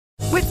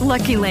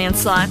Lucky Land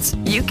Slots,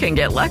 you can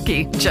get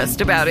lucky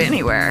just about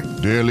anywhere.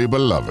 Dearly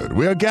beloved,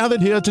 we are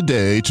gathered here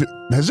today to...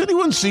 Has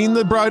anyone seen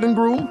the bride and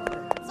groom?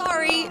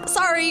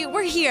 Sorry,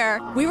 we're here.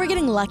 We were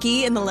getting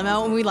lucky in the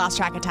limo and we lost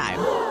track of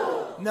time.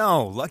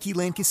 No, Lucky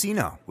Land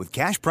Casino, with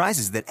cash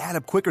prizes that add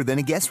up quicker than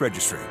a guest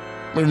registry.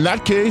 In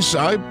that case,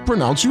 I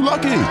pronounce you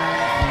lucky.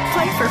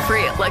 Play for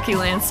free at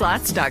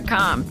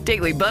LuckyLandSlots.com.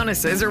 Daily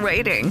bonuses are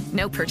waiting.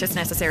 No purchase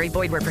necessary.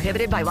 Void where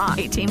prohibited by law.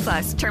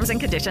 18+. Terms and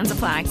conditions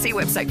apply. See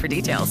website for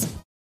details.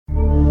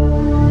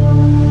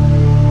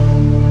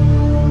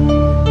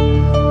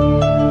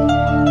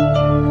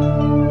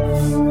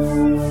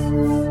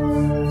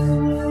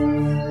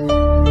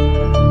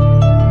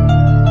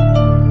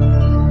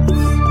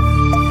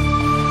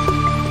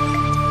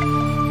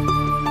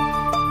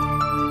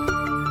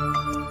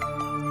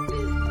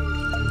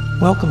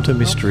 Welcome to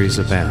Mysteries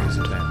Abound,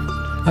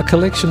 a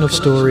collection of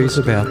stories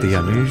about the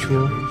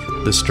unusual,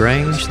 the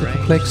strange, the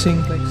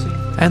perplexing,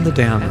 and the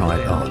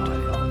downright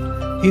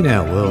odd. In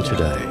our world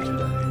today,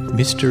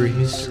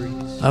 mysteries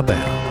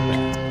abound.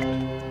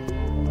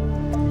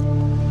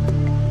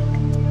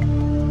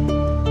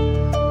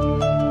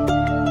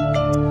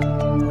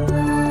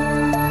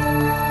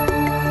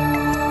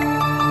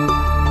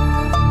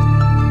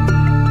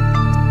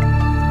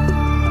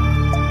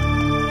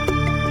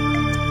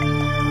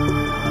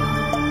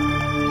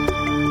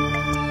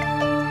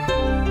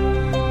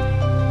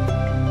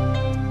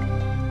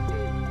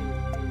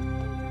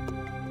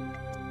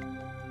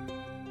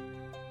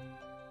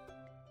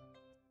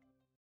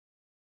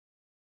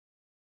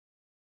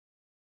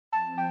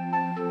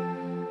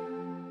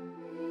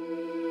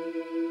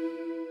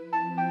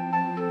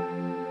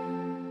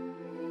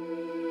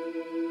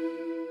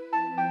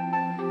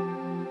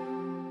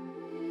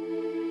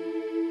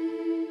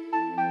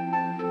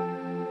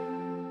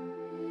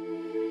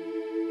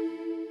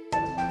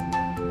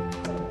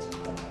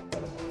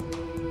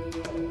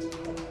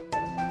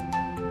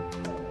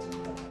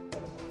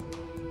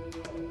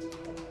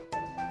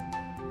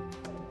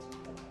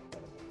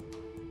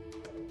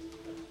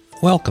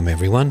 Welcome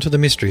everyone to the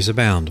Mysteries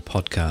Abound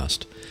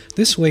podcast.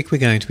 This week we're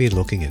going to be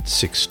looking at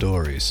 6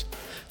 stories.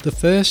 The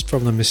first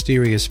from the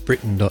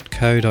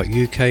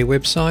mysteriousbritain.co.uk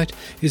website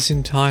is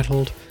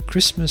entitled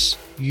Christmas,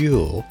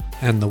 Yule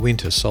and the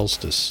Winter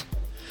Solstice.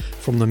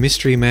 From the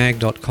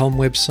mysterymag.com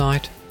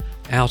website,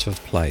 Out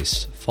of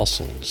Place,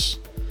 Fossils.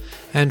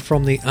 And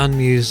from the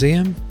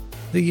Unmuseum,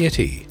 the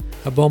Yeti,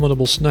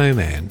 Abominable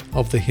Snowman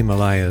of the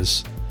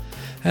Himalayas.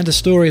 And a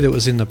story that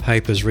was in the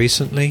papers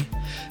recently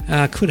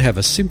could have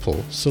a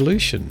simple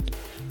solution.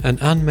 An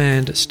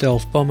unmanned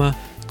stealth bomber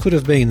could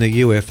have been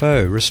the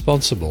UFO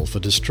responsible for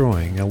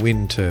destroying a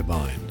wind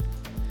turbine.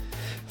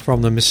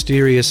 From the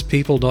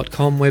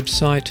mysteriouspeople.com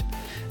website,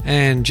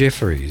 and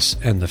Jefferies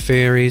and the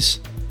Fairies.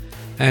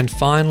 And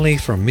finally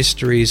from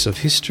Mysteries of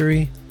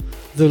History,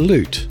 the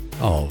loot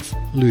of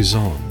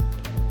Luzon.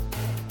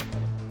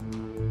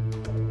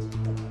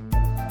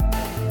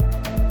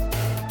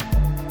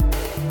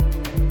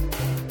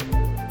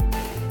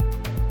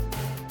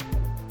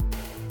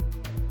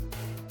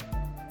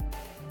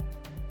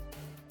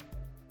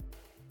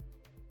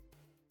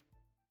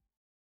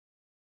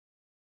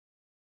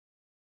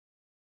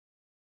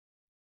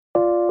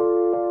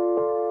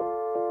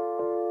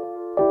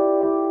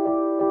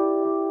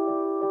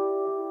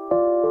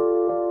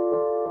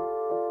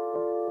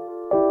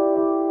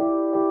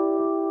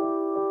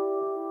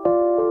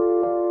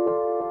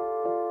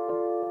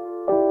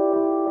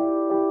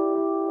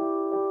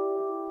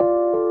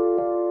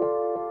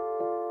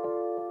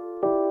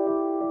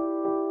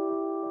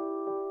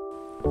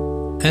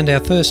 And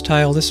our first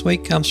tale this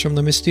week comes from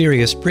the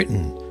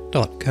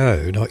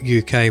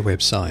mysteriousbritain.co.uk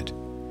website.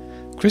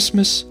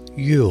 Christmas,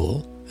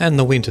 Yule and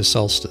the Winter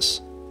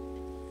Solstice.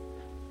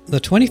 The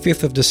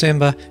 25th of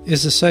December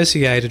is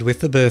associated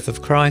with the birth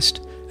of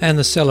Christ and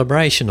the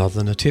celebration of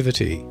the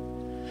Nativity.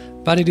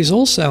 But it is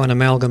also an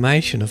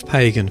amalgamation of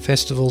pagan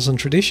festivals and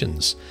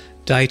traditions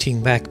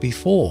dating back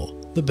before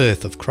the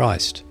birth of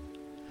Christ.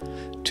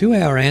 To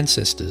our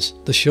ancestors,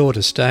 the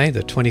shortest day,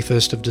 the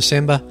 21st of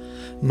December,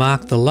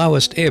 marked the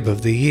lowest ebb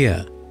of the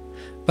year,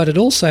 but it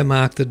also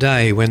marked the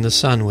day when the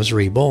sun was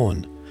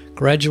reborn,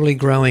 gradually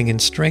growing in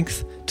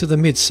strength to the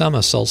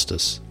midsummer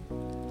solstice.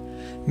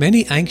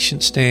 Many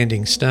ancient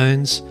standing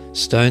stones,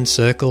 stone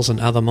circles and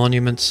other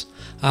monuments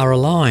are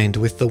aligned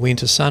with the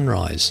winter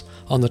sunrise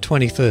on the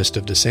 21st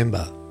of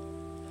December.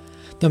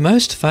 The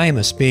most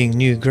famous being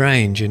New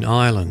Grange in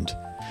Ireland,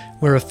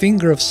 where a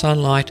finger of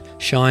sunlight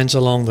shines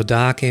along the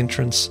dark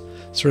entrance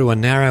through a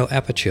narrow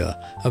aperture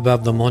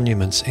above the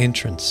monument's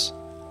entrance.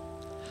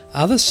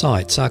 Other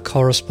sites are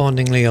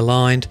correspondingly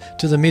aligned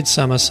to the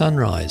midsummer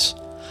sunrise,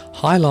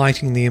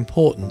 highlighting the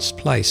importance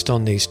placed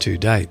on these two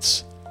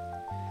dates.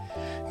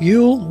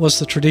 Yule was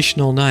the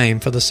traditional name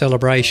for the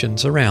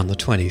celebrations around the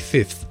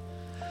 25th.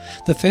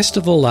 The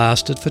festival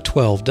lasted for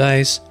 12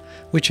 days,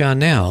 which are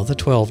now the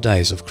 12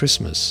 days of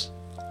Christmas.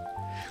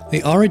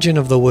 The origin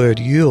of the word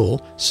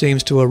Yule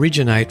seems to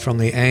originate from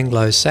the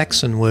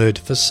Anglo-Saxon word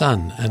for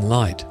sun and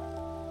light.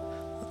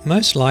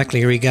 most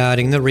likely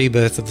regarding the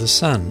rebirth of the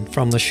sun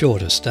from the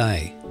shortest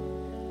day.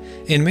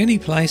 In many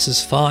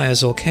places,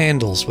 fires or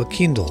candles were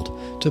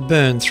kindled to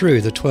burn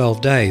through the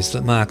 12 days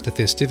that marked the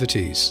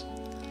festivities.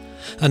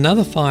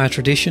 Another fire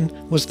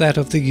tradition was that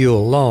of the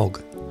Yule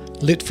log,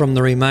 lit from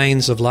the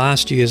remains of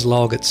last year's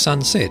log at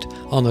sunset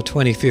on the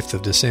 25th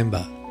of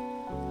December.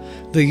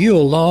 The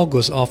Yule log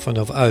was often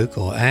of oak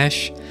or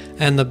ash,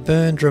 and the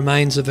burned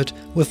remains of it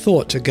were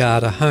thought to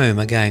guard a home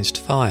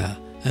against fire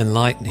and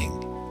lightning.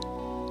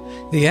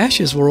 The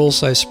ashes were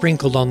also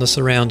sprinkled on the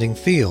surrounding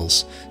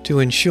fields to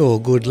ensure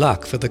good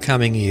luck for the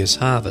coming year's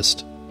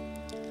harvest.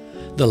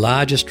 The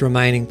largest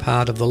remaining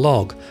part of the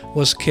log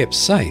was kept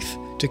safe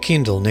to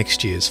kindle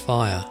next year's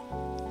fire.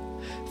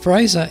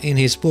 Fraser, in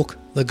his book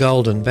The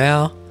Golden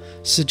Bough,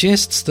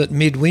 suggests that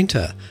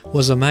midwinter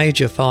was a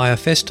major fire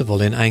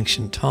festival in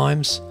ancient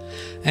times,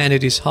 and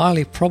it is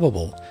highly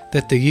probable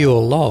that the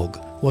Yule log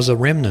was a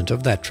remnant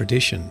of that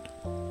tradition.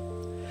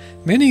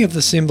 Many of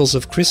the symbols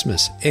of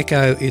Christmas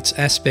echo its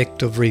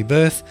aspect of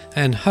rebirth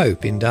and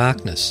hope in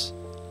darkness.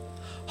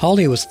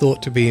 Holly was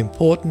thought to be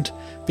important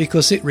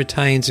because it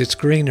retains its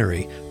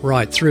greenery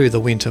right through the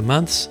winter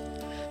months,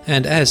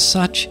 and as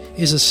such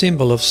is a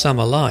symbol of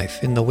summer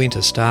life in the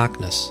winter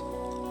starkness.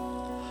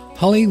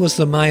 Holly was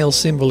the male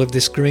symbol of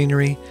this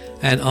greenery,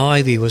 and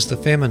ivy was the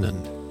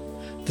feminine,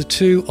 the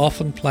two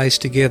often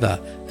placed together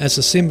as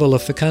a symbol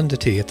of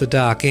fecundity at the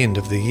dark end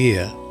of the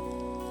year.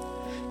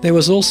 There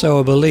was also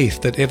a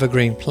belief that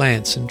evergreen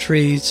plants and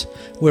trees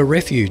were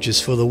refuges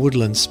for the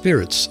woodland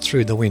spirits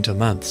through the winter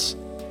months.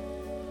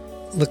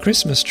 The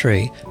Christmas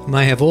tree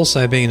may have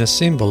also been a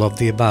symbol of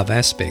the above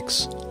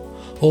aspects,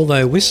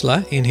 although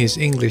Whistler, in his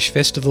English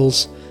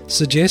festivals,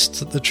 suggests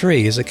that the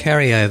tree is a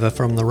carryover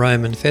from the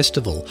Roman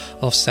festival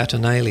of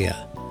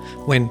Saturnalia,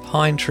 when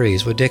pine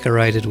trees were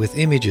decorated with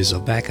images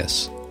of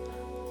Bacchus.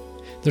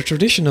 The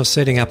tradition of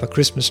setting up a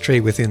Christmas tree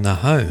within the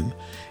home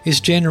is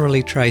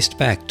generally traced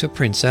back to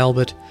Prince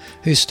Albert,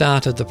 who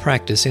started the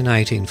practice in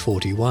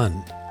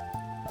 1841.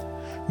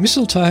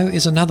 Mistletoe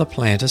is another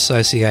plant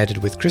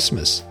associated with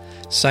Christmas,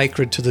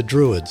 sacred to the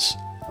Druids.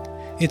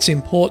 Its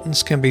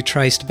importance can be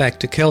traced back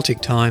to Celtic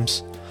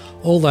times,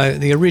 although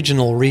the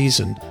original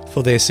reason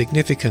for their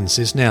significance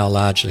is now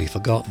largely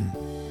forgotten.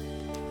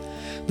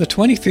 The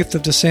 25th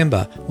of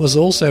December was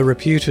also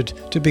reputed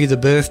to be the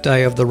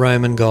birthday of the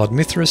Roman god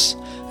Mithras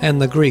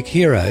and the Greek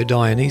hero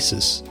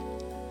Dionysus.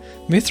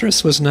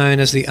 Mithras was known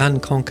as the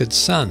unconquered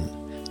sun,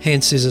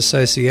 hence his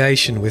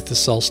association with the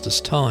solstice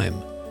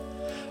time.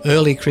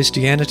 Early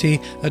Christianity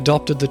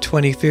adopted the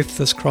 25th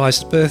as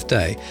Christ's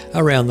birthday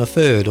around the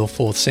 3rd or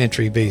 4th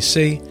century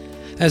BC,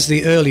 as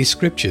the early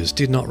scriptures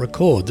did not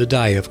record the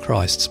day of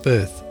Christ's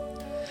birth.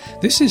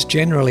 This is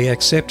generally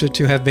accepted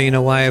to have been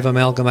a way of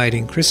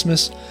amalgamating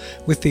Christmas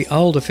with the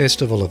older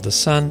festival of the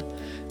sun,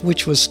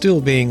 which was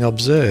still being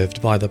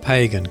observed by the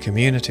pagan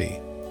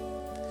community.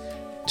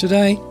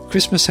 Today,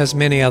 Christmas has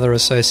many other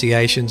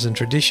associations and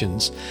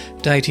traditions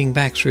dating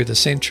back through the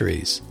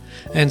centuries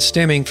and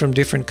stemming from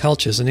different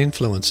cultures and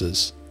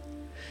influences.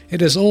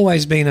 It has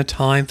always been a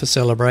time for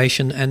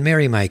celebration and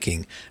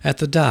merrymaking at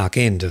the dark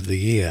end of the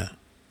year.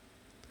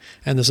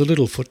 And there's a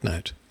little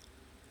footnote.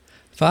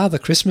 Father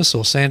Christmas,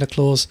 or Santa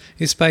Claus,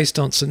 is based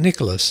on St.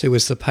 Nicholas, who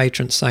was the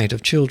patron saint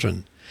of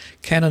children,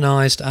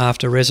 canonised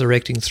after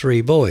resurrecting 3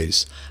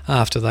 boys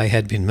after they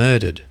had been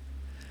murdered.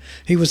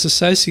 He was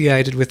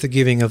associated with the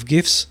giving of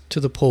gifts to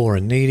the poor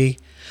and needy,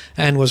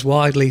 and was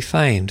widely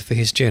famed for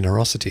his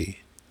generosity.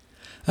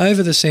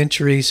 Over the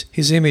centuries,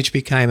 his image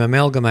became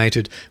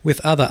amalgamated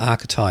with other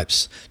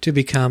archetypes to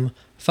become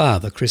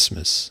Father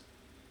Christmas.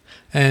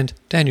 And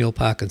Daniel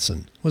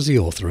Parkinson was the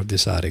author of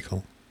this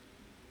article.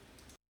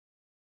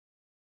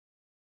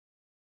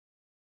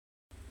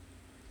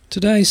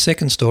 Today's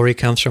second story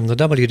comes from the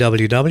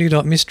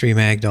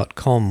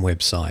www.mysterymag.com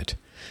website,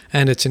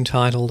 and it's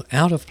entitled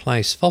Out of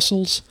Place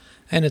Fossils,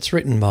 and it's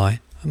written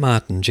by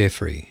Martin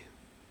Jefferies.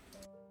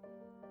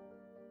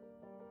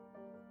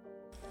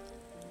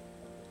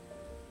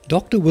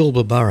 Dr.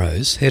 Wilbur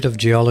Burroughs, head of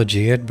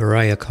geology at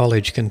Berea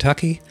College,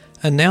 Kentucky,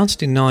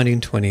 announced in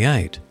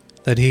 1928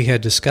 that he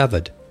had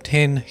discovered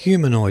 10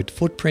 humanoid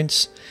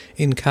footprints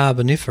in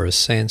Carboniferous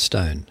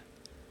sandstone.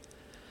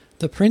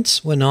 The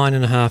prints were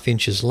 9.5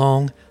 inches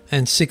long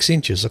and 6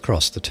 inches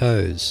across the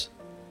toes.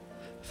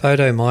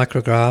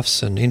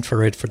 Photomicrographs and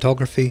infrared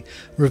photography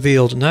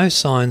revealed no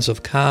signs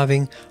of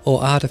carving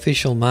or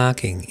artificial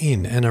marking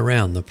in and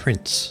around the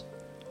prints.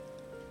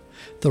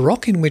 The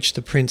rock in which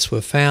the prints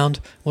were found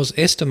was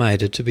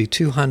estimated to be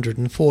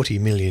 240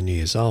 million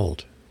years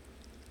old.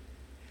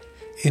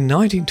 In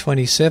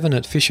 1927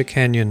 at Fisher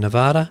Canyon,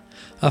 Nevada,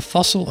 a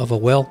fossil of a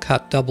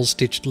well-cut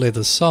double-stitched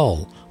leather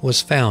sole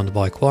was found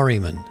by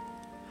quarrymen.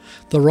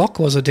 The rock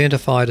was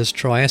identified as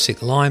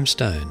Triassic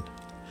limestone,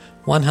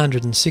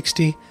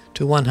 160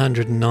 to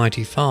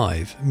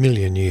 195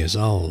 million years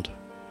old.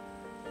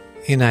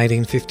 In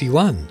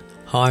 1851,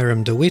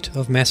 Hiram DeWitt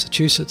of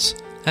Massachusetts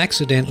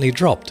accidentally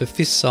dropped a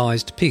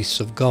fist-sized piece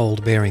of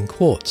gold-bearing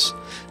quartz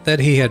that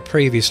he had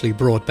previously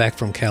brought back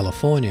from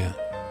California.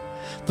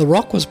 The The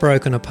rock was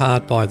broken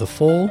apart by the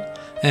fall,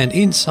 and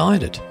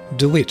inside it,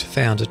 DeWitt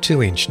found a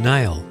 2-inch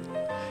nail.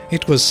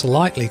 It was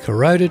slightly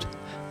corroded,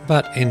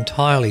 but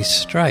entirely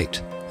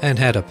straight and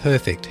had a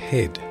perfect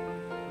head.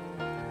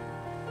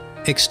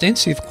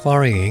 Extensive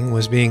quarrying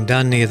was being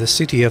done near the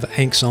city of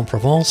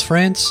Aix-en-Provence,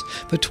 France,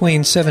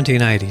 between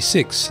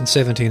 1786 and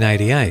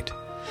 1788,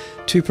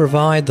 to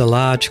provide the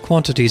large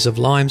quantities of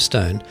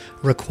limestone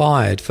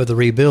required for the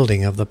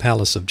rebuilding of the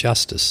Palace of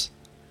Justice.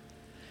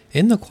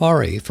 In the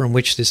quarry from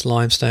which this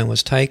limestone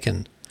was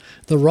taken,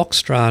 the rock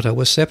strata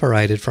were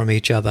separated from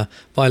each other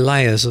by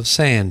layers of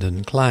sand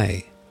and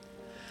clay.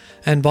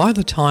 And by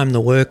the time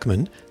the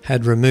workmen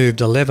had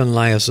removed 11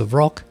 layers of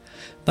rock,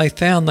 they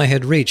found they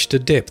had reached a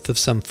depth of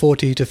some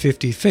 40 to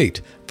 50 feet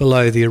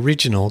below the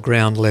original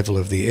ground level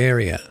of the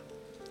area.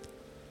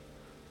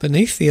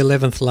 Beneath the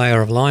 11th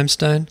layer of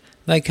limestone,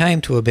 they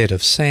came to a bed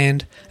of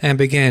sand and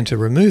began to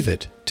remove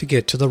it to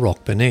get to the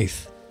rock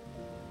beneath.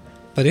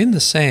 But in the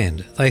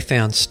sand they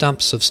found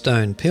stumps of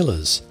stone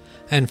pillars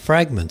and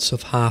fragments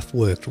of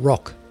half-worked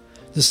rock,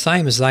 the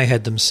same as they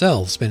had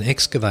themselves been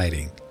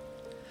excavating.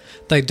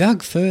 They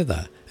dug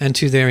further and,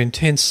 to their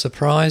intense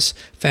surprise,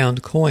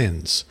 found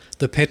coins,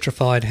 the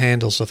petrified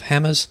handles of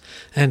hammers,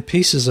 and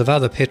pieces of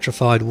other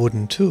petrified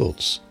wooden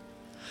tools.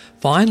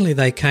 Finally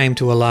they came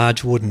to a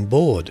large wooden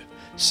board,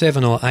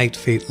 7 or 8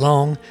 feet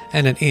long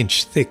and an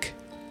inch thick.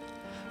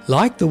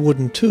 Like the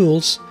wooden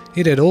tools,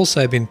 it had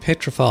also been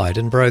petrified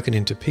and broken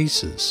into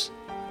pieces.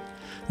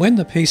 When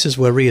the pieces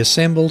were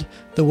reassembled,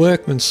 the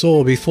workmen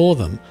saw before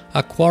them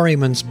a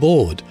quarryman's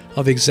board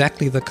of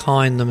exactly the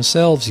kind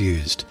themselves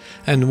used,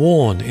 and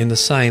worn in the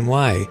same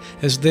way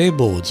as their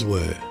boards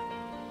were.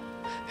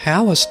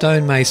 How a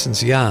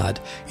stonemason's yard,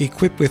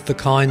 equipped with the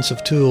kinds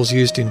of tools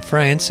used in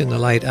France in the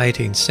late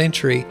 18th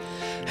century,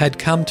 had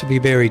come to be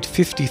buried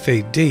 50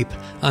 feet deep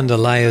under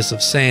layers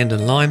of sand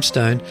and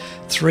limestone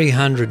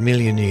 300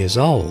 million years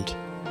old,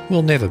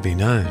 will never be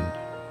known.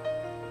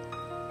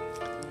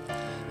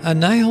 A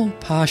nail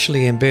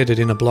partially embedded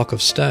in a block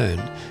of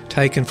stone,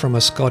 taken from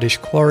a Scottish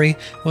quarry,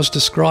 was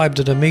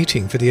described at a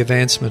meeting for the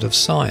advancement of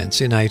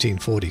science in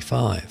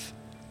 1845.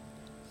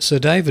 Sir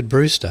David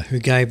Brewster, who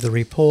gave the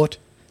report,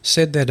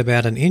 said that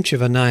about an inch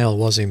of a nail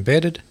was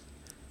embedded,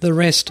 the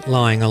rest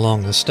lying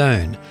along the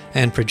stone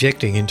and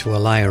projecting into a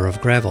layer of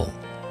gravel.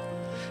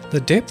 The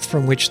depth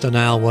from which the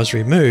nail was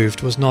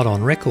removed was not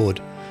on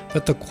record,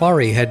 but the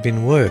quarry had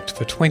been worked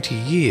for 20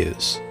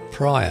 years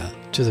prior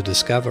to the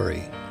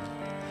discovery.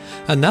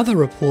 Another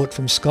report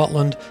from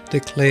Scotland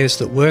declares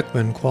that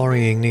workmen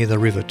quarrying near the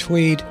River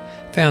Tweed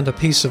found a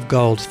piece of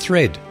gold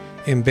thread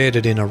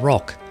embedded in a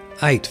rock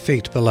 8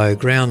 feet below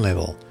ground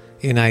level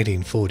in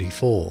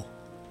 1844.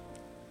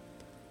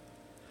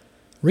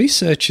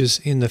 Researchers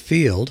in the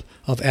field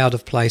of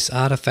out-of-place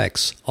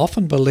artefacts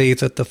often believe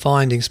that the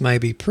findings may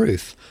be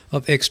proof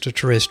of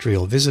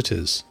extraterrestrial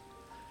visitors.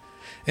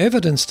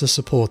 Evidence to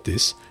support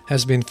this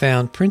has been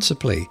found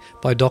principally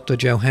by Dr.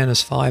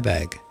 Johannes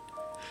Feibag.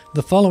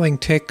 The following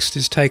text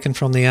is taken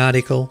from the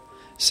article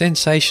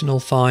Sensational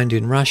Find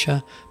in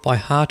Russia by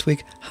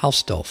Hartwig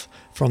Hausdorff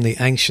from the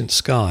Ancient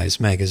Skies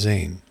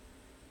magazine.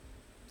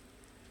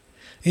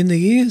 In the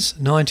years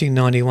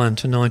 1991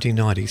 to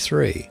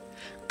 1993,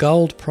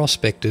 gold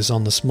prospectors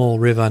on the small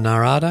river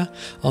Narada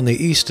on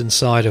the eastern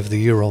side of the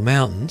Ural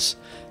Mountains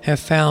have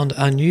found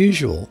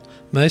unusual,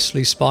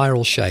 mostly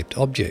spiral-shaped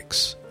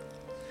objects.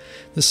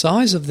 The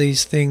size of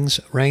these things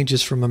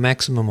ranges from a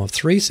maximum of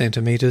 3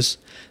 centimetres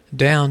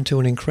down to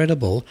an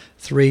incredible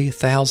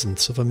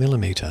 0.003 of a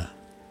millimetre.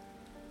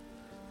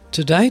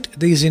 To date,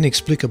 these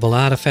inexplicable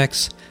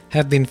artefacts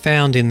have been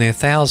found in their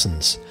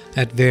thousands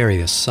at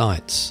various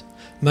sites,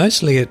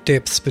 mostly at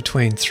depths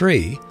between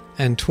 3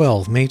 and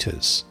 12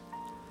 metres.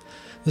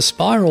 The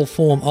spiral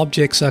form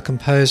objects are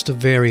composed of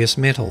various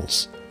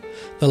metals.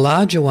 The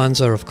larger ones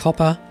are of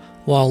copper,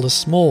 while the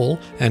small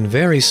and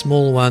very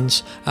small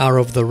ones are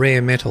of the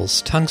rare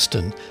metals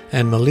tungsten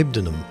and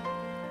molybdenum.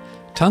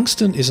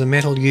 Tungsten is a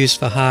metal used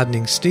for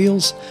hardening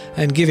steels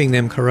and giving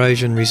them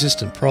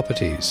corrosion-resistant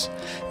properties,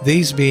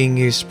 these being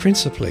used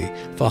principally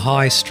for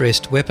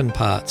high-stressed weapon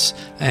parts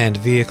and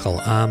vehicle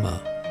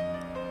armour.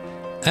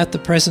 At the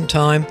present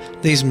time,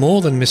 these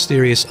more than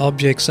mysterious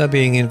objects are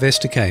being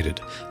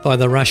investigated by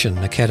the Russian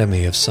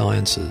Academy of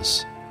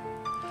Sciences.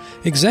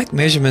 Exact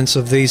measurements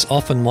of these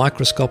often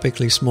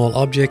microscopically small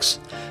objects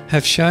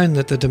have shown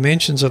that the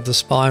dimensions of the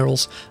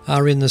spirals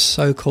are in the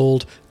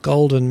so-called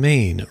golden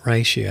mean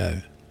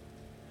ratio.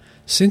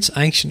 Since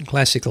ancient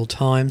classical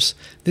times,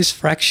 this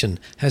fraction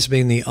has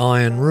been the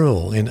iron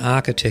rule in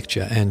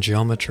architecture and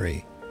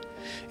geometry.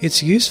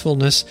 Its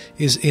usefulness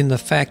is in the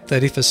fact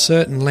that if a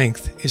certain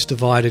length is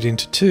divided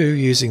into 2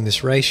 using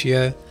this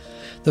ratio,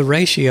 the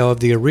ratio of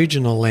the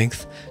original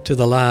length to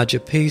the larger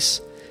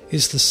piece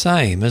is the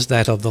same as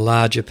that of the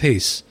larger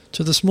piece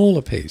to the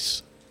smaller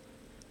piece.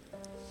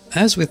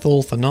 As with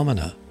all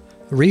phenomena,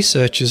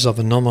 researchers of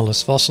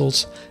anomalous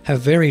fossils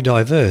have very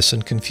diverse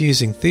and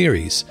confusing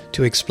theories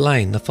to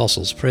explain the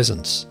fossil's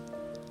presence.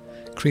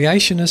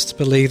 Creationists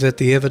believe that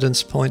the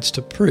evidence points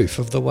to proof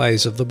of the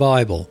ways of the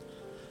Bible.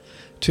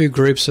 Two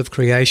groups of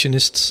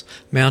creationists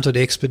mounted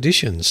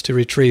expeditions to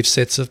retrieve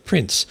sets of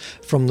prints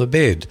from the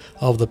bed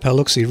of the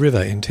Paluxy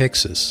River in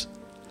Texas.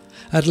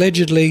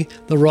 Allegedly,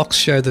 the rocks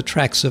show the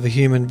tracks of a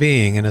human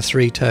being and a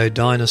three-toed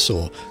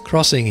dinosaur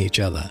crossing each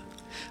other.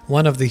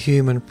 One of the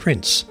human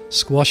prints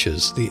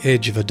squashes the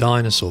edge of a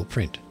dinosaur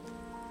print.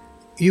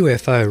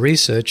 UFO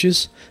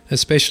researchers,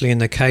 especially in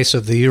the case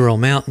of the Ural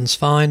Mountains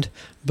find,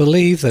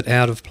 believe that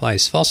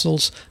out-of-place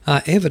fossils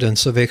are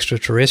evidence of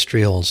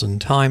extraterrestrials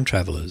and time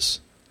travellers.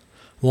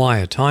 Why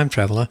a time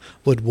traveller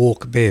would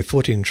walk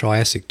barefoot in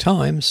Triassic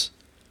times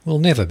will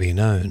never be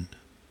known.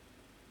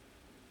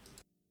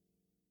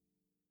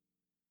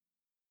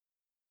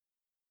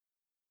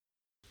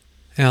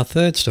 Our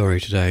third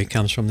story today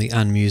comes from the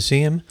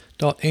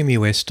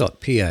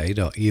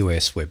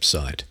unmuseum.mus.pa.us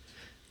website,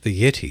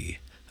 the Yeti,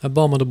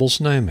 Abominable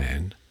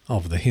Snowman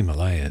of the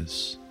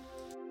Himalayas.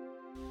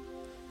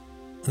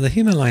 The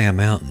Himalaya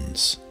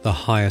Mountains, the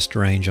highest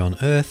range on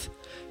Earth,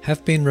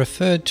 have been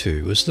referred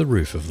to as the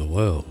roof of the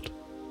world.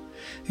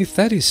 If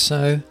that is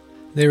so,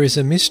 there is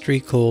a mystery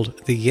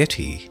called the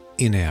Yeti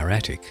in our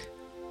attic.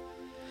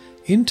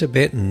 In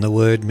Tibetan the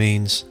word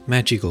means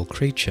magical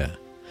creature,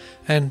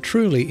 and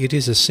truly it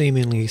is a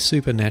seemingly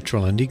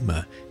supernatural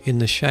enigma in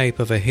the shape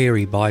of a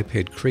hairy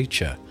biped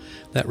creature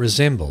that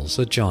resembles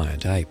a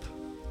giant ape.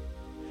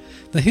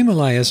 The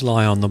Himalayas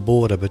lie on the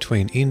border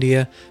between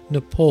India,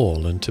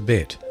 Nepal and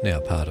Tibet, now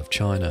part of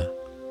China.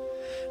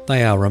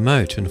 They are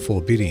remote and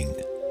forbidding.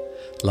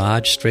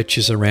 Large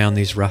stretches around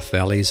these rough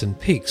valleys and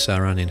peaks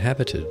are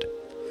uninhabited.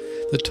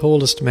 The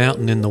tallest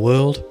mountain in the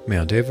world,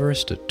 Mount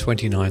Everest at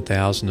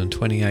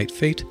 29,028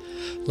 feet,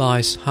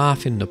 lies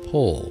half in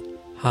Nepal,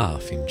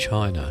 half in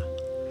China.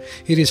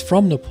 It is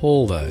from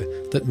Nepal, though,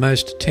 that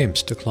most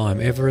attempts to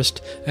climb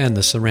Everest and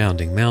the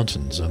surrounding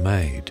mountains are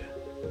made.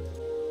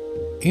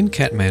 In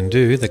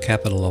Kathmandu, the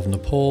capital of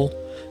Nepal,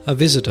 a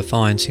visitor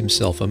finds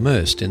himself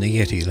immersed in the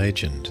Yeti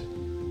legend.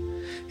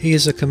 He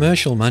is a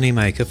commercial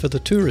moneymaker for the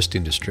tourist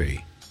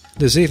industry.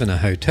 There's even a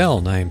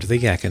hotel named the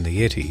Yak and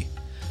the Yeti,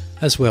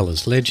 as well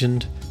as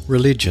legend,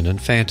 religion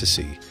and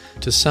fantasy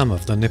to some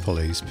of the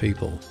Nepalese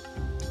people.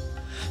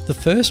 The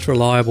first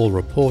reliable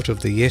report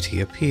of the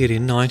Yeti appeared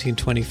in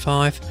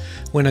 1925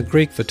 when a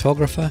Greek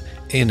photographer,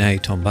 N.A.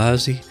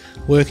 Tombazi,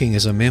 working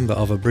as a member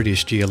of a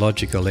British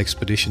geological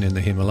expedition in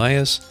the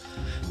Himalayas,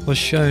 was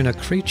shown a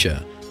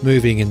creature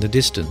moving in the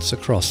distance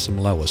across some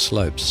lower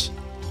slopes.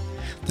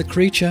 The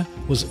creature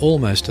was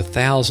almost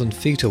 1,000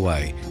 feet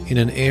away in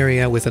an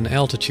area with an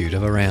altitude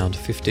of around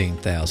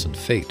 15,000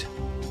 feet.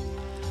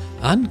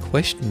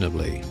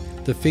 Unquestionably,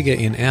 the figure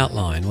in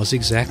outline was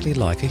exactly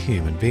like a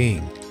human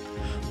being,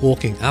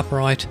 walking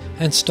upright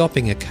and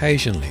stopping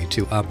occasionally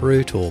to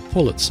uproot or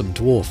pull at some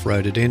dwarf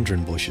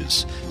rhododendron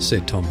bushes,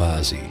 said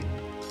Tombazi.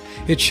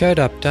 It showed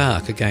up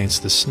dark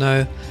against the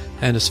snow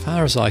and, as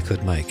far as I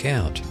could make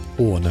out,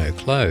 wore no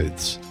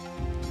clothes.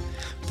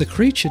 The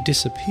creature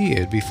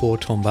disappeared before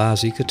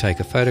Tombazi could take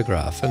a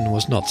photograph and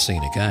was not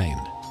seen again.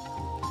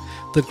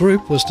 The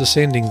group was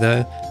descending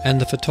though, and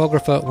the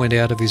photographer went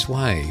out of his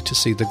way to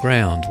see the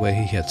ground where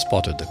he had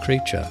spotted the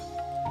creature.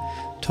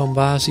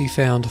 Tombazi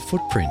found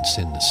footprints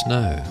in the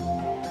snow.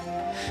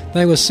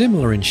 They were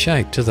similar in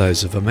shape to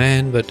those of a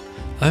man, but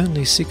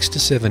only 6 to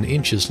 7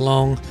 inches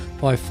long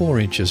by 4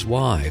 inches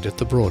wide at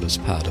the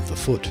broadest part of the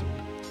foot.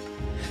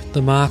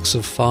 The marks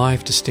of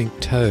 5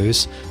 distinct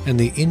toes and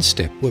the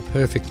instep were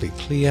perfectly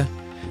clear,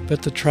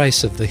 but the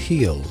trace of the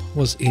heel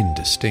was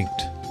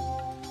indistinct.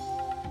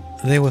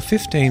 There were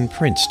 15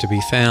 prints to be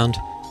found.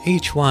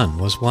 Each one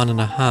was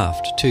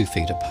 1.5 to 2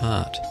 feet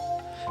apart.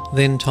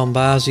 Then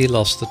Tombazi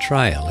lost the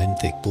trail in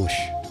thick bush.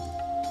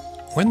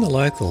 When the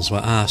locals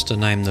were asked to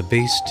name the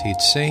beast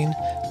he'd seen,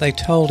 they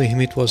told him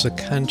it was a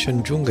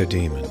Kanchenjunga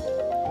demon.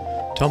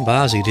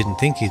 Tombazi didn't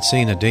think he'd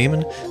seen a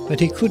demon, but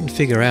he couldn't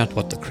figure out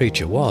what the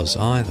creature was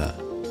either.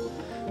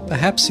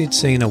 Perhaps he'd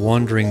seen a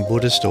wandering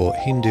Buddhist or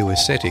Hindu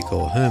ascetic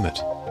or hermit.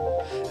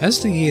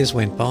 As the years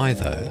went by,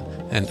 though,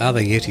 and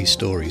other Yeti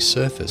stories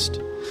surfaced,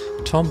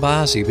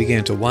 Tombazi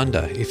began to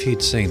wonder if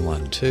he'd seen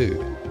one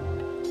too.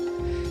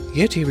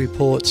 Yeti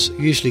reports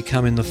usually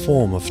come in the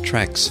form of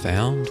tracks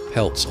found,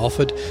 pelts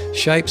offered,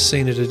 shapes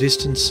seen at a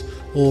distance,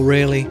 or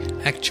rarely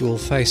actual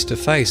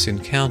face-to-face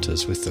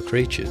encounters with the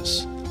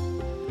creatures.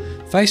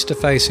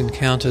 Face-to-face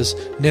encounters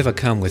never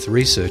come with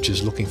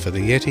researchers looking for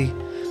the Yeti,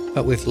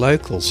 but with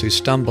locals who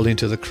stumble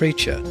into the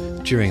creature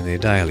during their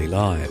daily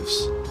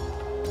lives.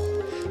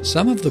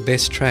 Some of the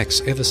best tracks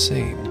ever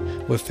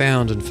seen were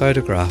found and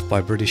photographed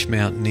by British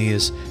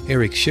mountaineers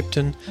Eric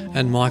Shipton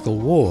and Michael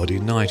Ward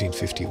in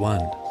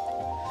 1951.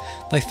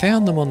 They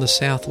found them on the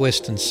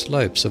southwestern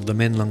slopes of the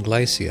Menlong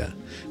Glacier,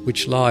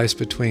 which lies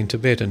between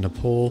Tibet and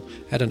Nepal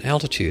at an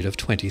altitude of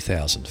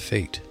 20,000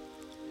 feet.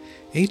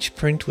 Each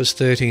print was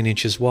 13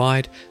 inches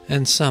wide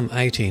and some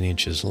 18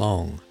 inches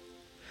long.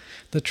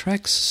 The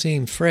tracks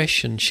seemed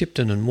fresh, and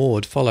Shipton and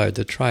Ward followed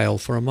the trail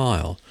for a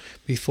mile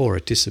before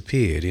it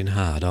disappeared in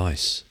hard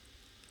ice.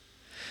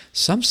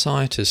 Some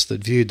scientists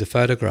that viewed the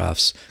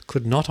photographs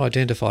could not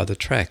identify the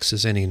tracks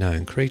as any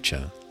known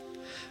creature.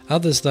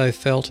 Others, though,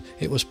 felt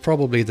it was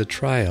probably the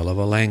trail of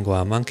a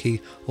langur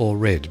monkey or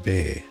red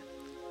bear.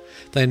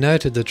 They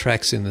noted the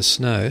tracks in the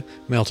snow,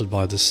 melted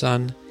by the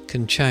sun,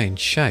 can change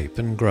shape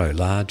and grow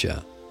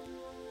larger.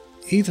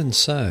 Even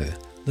so,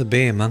 the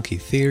bear-monkey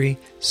theory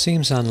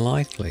seems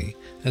unlikely,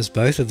 as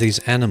both of these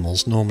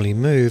animals normally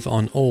move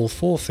on all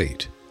 4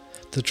 feet.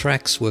 The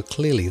tracks were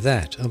clearly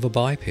that of a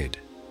biped.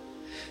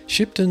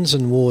 Shipton's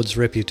and Ward's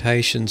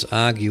reputations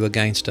argue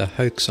against a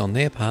hoax on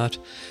their part,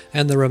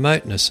 and the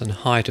remoteness and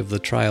height of the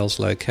trail's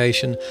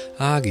location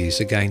argues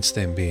against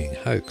them being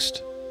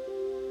hoaxed.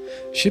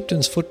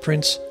 Shipton's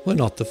footprints were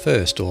not the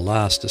first or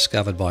last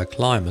discovered by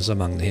climbers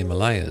among the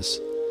Himalayas.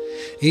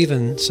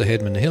 Even Sir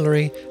Edmund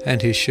Hillary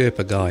and his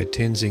Sherpa guide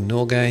Tenzing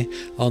Norgay,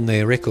 on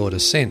their record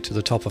ascent to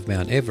the top of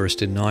Mount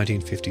Everest in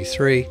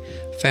 1953,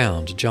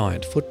 found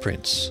giant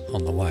footprints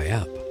on the way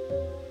up.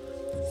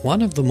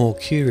 One of the more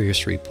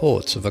curious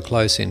reports of a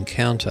close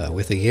encounter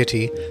with a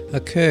Yeti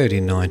occurred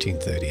in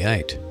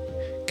 1938.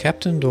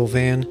 Captain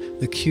D'Auvergne,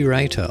 the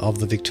curator of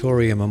the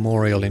Victoria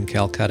Memorial in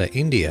Calcutta,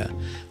 India,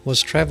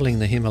 was travelling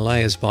the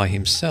Himalayas by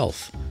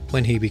himself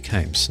when he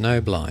became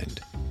snowblind.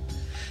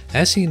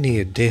 As he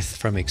neared death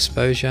from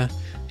exposure,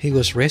 he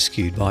was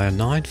rescued by a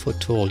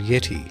 9-foot-tall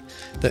Yeti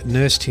that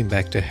nursed him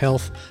back to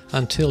health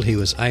until he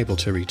was able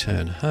to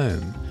return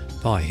home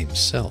by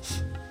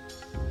himself.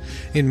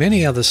 In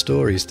many other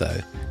stories, though,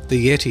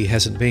 the Yeti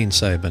hasn't been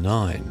so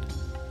benign.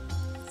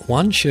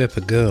 One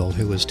Sherpa girl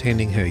who was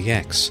tending her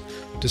yaks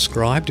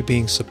described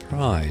being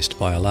surprised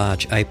by a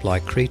large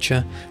ape-like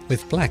creature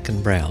with black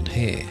and brown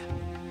hair.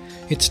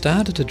 It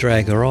started to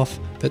drag her off,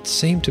 but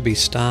seemed to be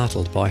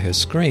startled by her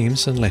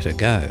screams and let her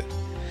go.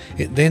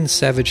 It then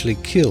savagely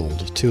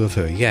killed 2 of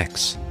her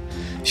yaks.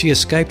 She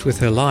escaped with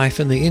her life,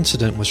 and the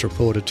incident was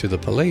reported to the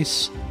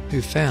police,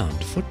 who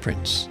found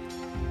footprints.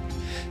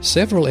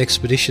 Several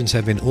expeditions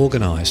have been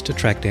organised to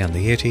track down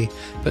the Yeti,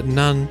 but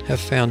none have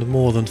found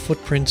more than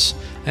footprints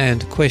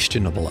and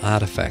questionable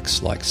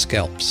artefacts like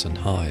scalps and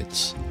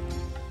hides.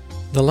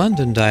 The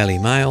London Daily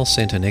Mail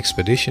sent an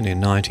expedition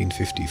in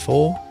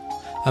 1954.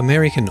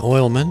 American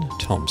oilmen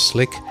Tom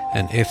Slick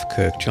and F.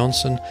 Kirk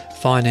Johnson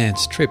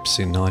financed trips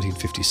in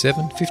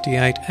 1957,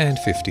 58 and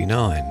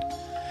 59.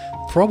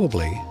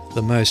 Probably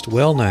the most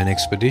well-known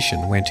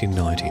expedition went in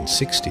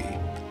 1960.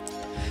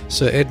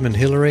 Sir Edmund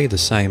Hillary, the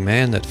same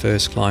man that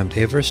first climbed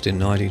Everest in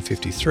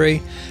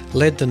 1953,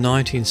 led the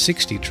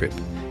 1960 trip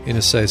in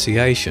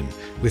association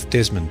with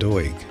Desmond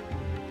Doig.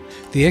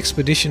 The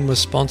expedition was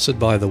sponsored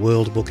by the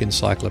World Book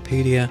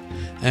Encyclopedia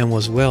and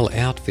was well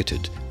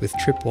outfitted with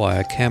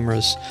tripwire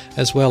cameras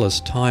as well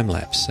as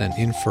time-lapse and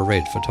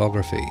infrared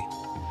photography.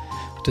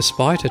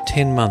 Despite a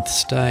 10-month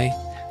stay,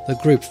 the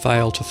group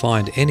failed to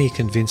find any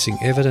convincing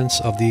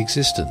evidence of the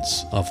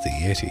existence of the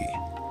Yeti.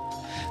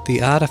 The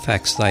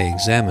artefacts they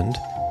examined,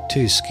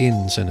 2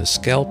 skins and a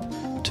scalp,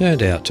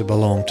 turned out to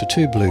belong to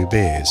 2 blue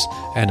bears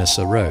and a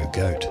Serow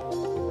goat.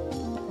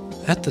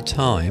 At the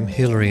time,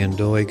 Hillary and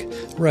Doig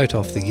wrote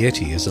off the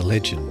Yeti as a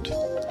legend.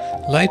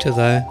 Later,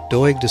 though,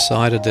 Doig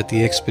decided that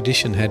the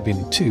expedition had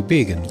been too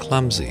big and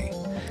clumsy.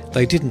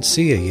 They didn't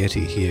see a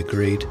Yeti, he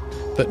agreed,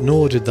 but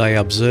nor did they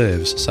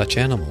observe such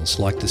animals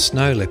like the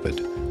snow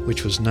leopard,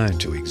 which was known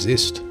to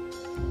exist.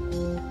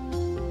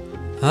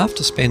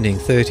 After spending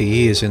 30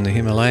 years in the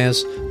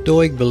Himalayas,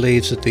 Doig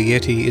believes that the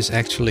Yeti is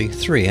actually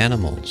 3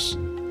 animals.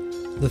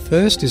 The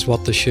first is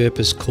what the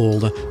Sherpas call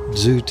the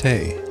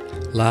dzute,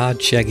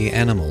 large shaggy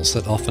animals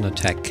that often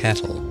attack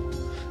cattle.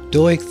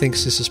 Doig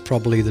thinks this is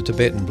probably the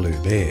Tibetan blue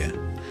bear,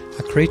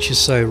 a creature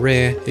so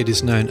rare it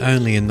is known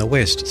only in the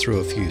West through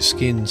a few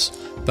skins,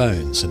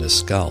 bones and a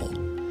skull.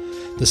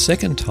 The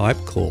second type,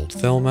 called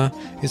Thelma,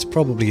 is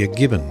probably a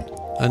gibbon,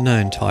 a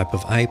known type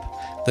of ape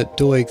that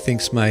Doig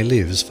thinks may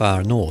live as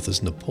far north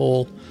as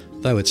Nepal,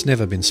 though it's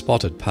never been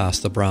spotted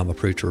past the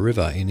Brahmaputra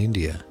River in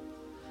India.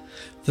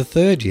 The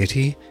third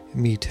Yeti,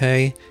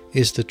 Mite,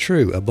 is the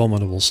true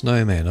Abominable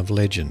Snowman of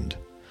legend,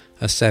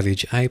 a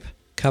savage ape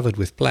covered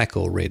with black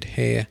or red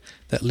hair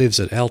that lives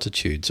at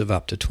altitudes of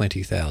up to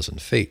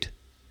 20,000 feet.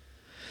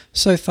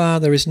 So far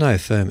there is no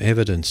firm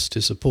evidence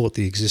to support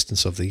the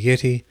existence of the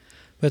Yeti,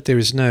 but there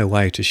is no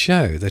way to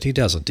show that he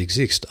doesn't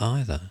exist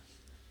either.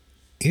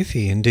 If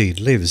he indeed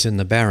lives in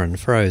the barren,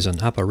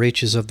 frozen upper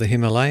reaches of the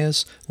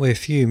Himalayas, where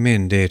few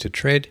men dare to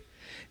tread,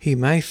 he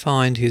may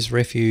find his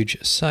refuge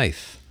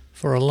safe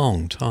for a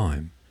long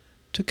time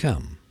to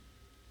come.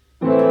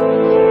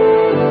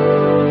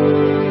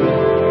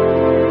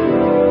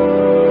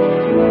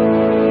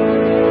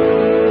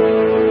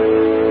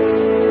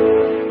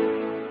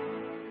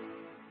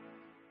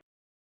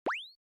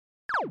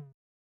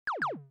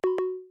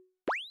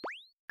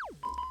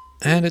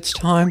 And it's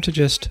time to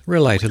just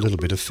relate a little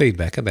bit of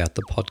feedback about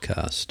the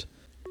podcast.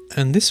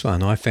 And this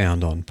one I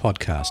found on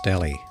Podcast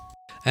Alley,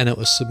 and it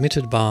was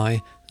submitted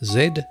by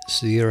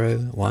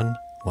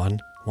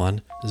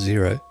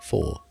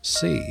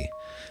Z011104C.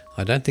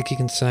 I don't think you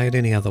can say it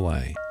any other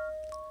way.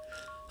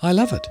 I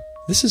love it.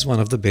 This is one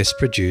of the best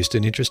produced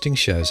and interesting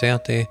shows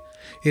out there.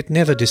 It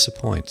never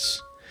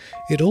disappoints.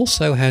 It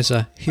also has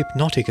a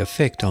hypnotic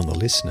effect on the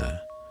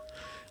listener.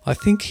 I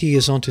think he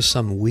is onto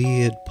some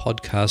weird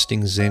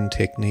podcasting Zen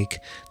technique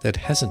that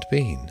hasn't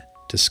been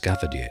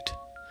discovered yet.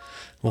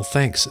 Well,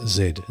 thanks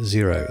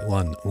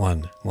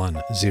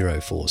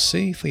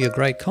Z011104C for your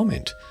great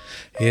comment.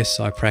 Yes,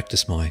 I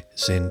practice my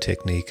Zen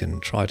technique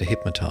and try to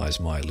hypnotise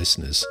my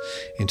listeners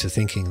into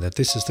thinking that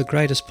this is the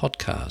greatest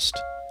podcast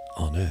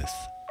on earth.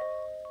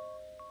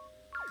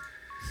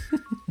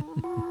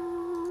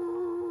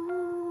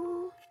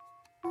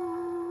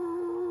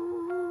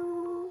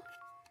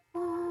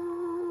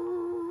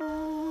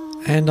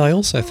 And I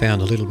also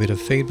found a little bit of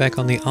feedback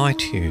on the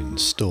iTunes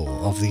store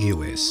of the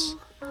US.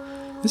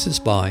 This is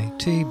by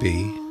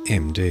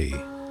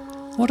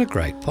TBMD. What a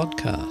great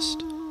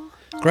podcast.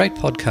 Great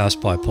podcast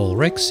by Paul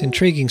Rex,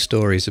 intriguing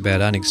stories about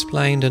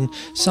unexplained and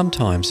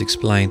sometimes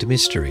explained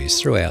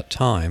mysteries throughout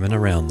time and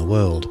around the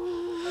world.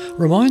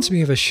 Reminds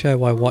me of a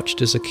show I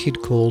watched as a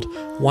kid called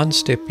One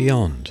Step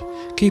Beyond.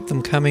 Keep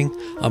them coming,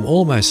 I'm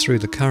almost through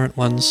the current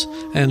ones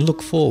and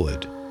look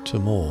forward to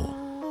more.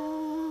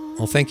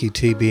 Well, thank you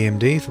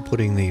TBMD for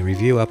putting the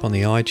review up on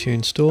the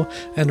iTunes store,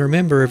 and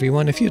remember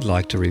everyone, if you'd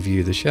like to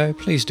review the show,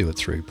 please do it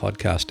through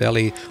Podcast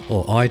Alley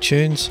or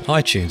iTunes.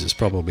 iTunes is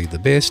probably the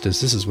best, as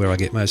this is where I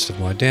get most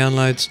of my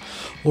downloads,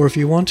 or if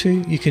you want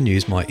to, you can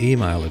use my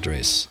email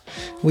address.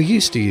 We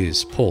used to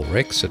use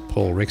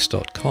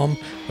paulrex@paulrex.com,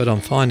 but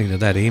I'm finding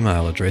that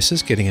email address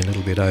is getting a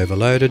little bit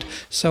overloaded,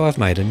 so I've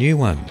made a new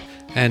one,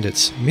 and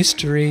it's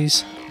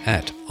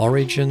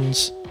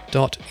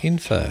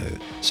mysteries@origins.info.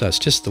 So it's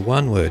just the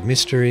one word,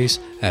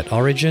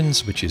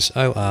 mysteries@origins, which is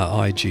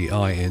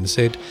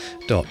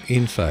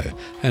ORIGINZ.info.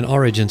 And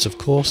Origins, of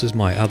course, is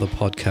my other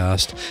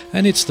podcast,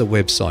 and it's the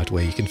website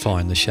where you can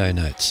find the show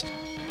notes.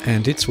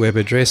 And its web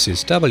address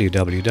is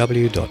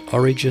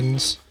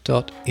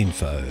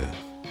www.origins.info.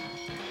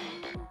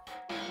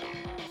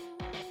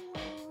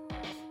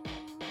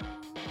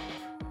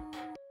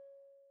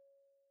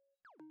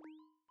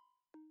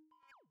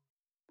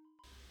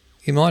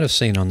 You might have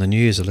seen on the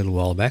news a little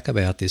while back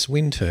about this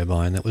wind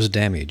turbine that was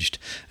damaged,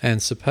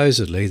 and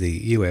supposedly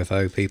the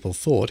UFO people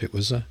thought it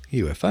was a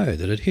UFO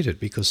that had hit it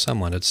because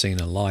someone had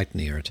seen a light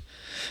near it.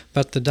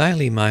 But the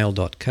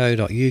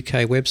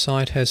dailymail.co.uk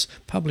website has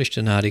published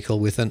an article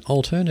with an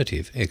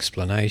alternative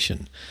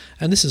explanation,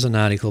 and this is an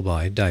article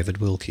by David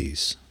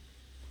Wilkes.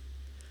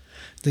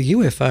 The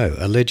UFO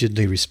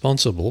allegedly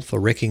responsible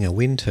for wrecking a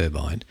wind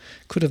turbine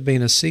could have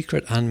been a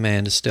secret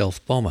unmanned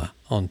stealth bomber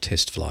on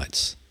test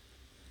flights.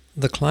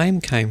 The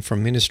claim came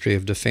from Ministry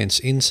of Defence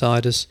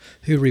insiders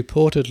who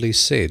reportedly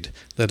said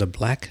that a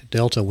black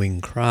delta-wing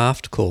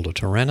craft called a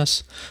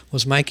Tyrannus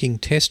was making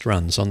test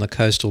runs on the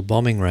coastal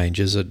bombing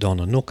ranges at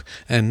Donanook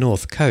and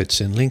North Coates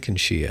in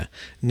Lincolnshire,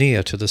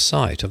 near to the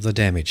site of the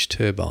damaged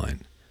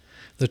turbine.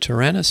 The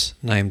Tyrannus,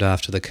 named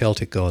after the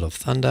Celtic god of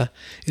thunder,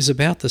 is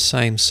about the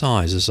same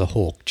size as a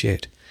Hawk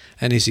jet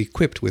and is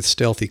equipped with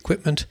stealth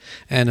equipment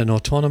and an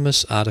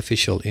autonomous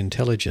artificial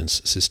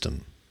intelligence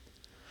system.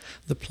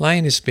 The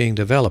plane is being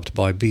developed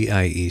by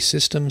BAE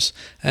Systems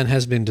and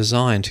has been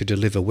designed to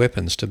deliver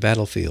weapons to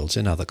battlefields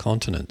in other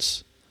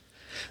continents.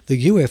 The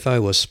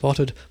UFO was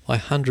spotted by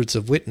hundreds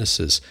of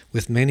witnesses,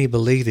 with many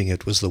believing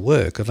it was the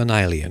work of an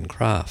alien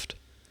craft.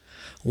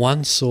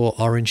 One saw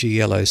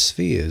orangey-yellow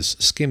spheres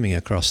skimming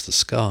across the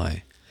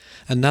sky.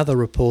 Another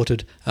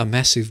reported a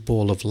massive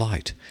ball of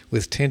light,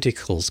 with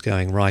tentacles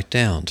going right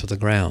down to the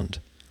ground.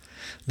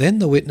 Then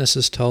the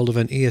witnesses told of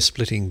an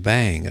ear-splitting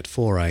bang at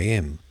 4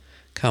 a.m.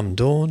 Come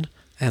dawn,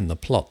 and the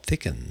plot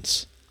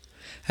thickens.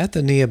 At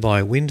the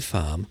nearby wind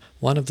farm,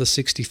 one of the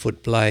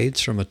 60-foot blades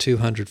from a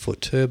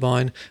 200-foot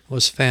turbine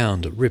was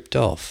found ripped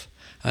off.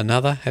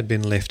 Another had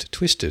been left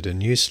twisted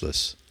and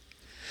useless.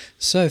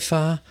 So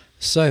far,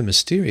 so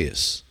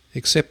mysterious,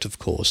 except of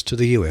course to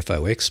the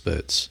UFO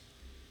experts.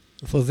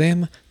 For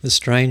them, the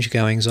strange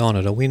goings-on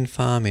at a wind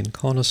farm in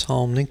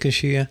Conisholm,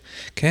 Lincolnshire,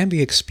 can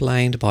be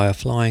explained by a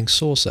flying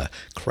saucer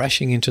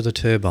crashing into the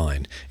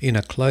turbine in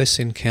a close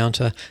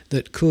encounter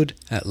that could,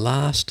 at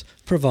last,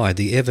 provide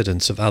the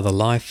evidence of other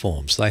life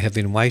forms they have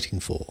been waiting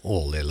for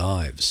all their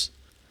lives.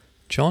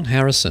 John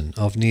Harrison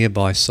of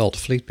nearby Salt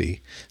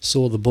Fleetby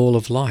saw the ball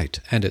of light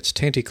and its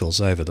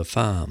tentacles over the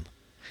farm.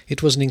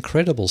 It was an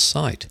incredible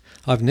sight.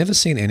 I've never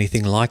seen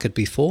anything like it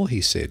before,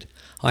 he said.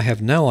 I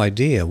have no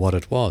idea what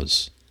it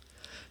was.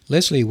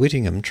 Leslie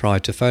Whittingham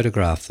tried to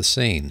photograph the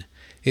scene.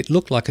 It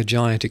looked like a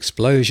giant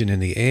explosion in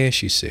the air,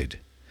 she said.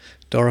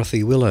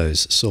 Dorothy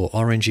Willows saw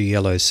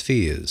orangey-yellow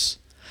spheres.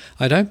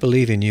 I don't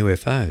believe in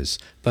UFOs,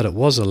 but it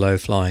was a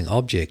low-flying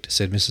object,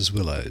 said Mrs.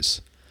 Willows.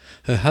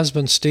 Her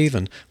husband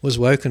Stephen was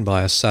woken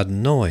by a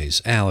sudden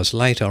noise hours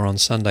later on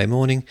Sunday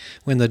morning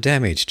when the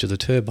damage to the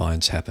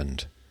turbines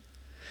happened.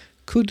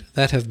 Could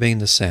that have been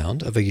the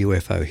sound of a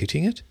UFO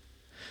hitting it?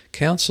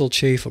 Council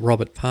Chief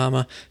Robert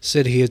Palmer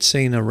said he had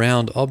seen a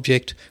round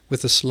object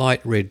with a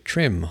slight red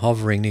trim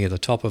hovering near the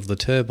top of the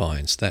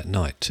turbines that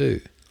night too.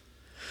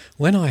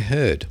 When I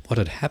heard what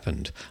had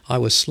happened, I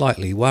was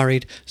slightly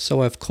worried,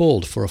 so I've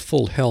called for a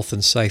full health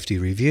and safety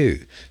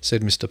review,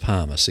 said Mr.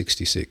 Palmer,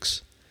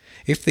 66.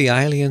 If the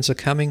aliens are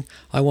coming,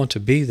 I want to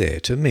be there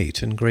to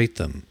meet and greet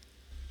them.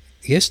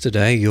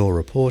 Yesterday your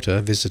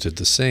reporter visited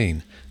the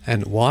scene,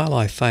 and while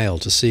I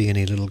failed to see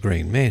any little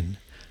green men,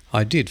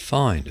 I did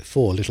find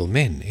 4 little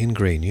men in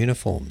green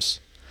uniforms.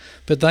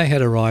 But they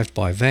had arrived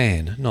by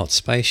van, not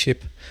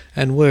spaceship,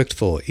 and worked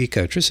for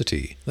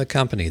Ecotricity, the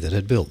company that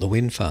had built the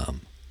wind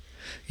farm.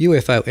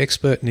 UFO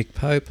expert Nick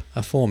Pope,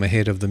 a former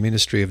head of the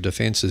Ministry of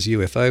Defence's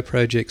UFO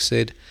project,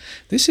 said,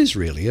 "This is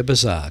really a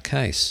bizarre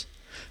case.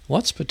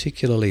 What's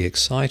particularly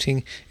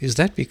exciting is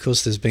that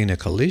because there's been a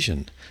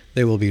collision,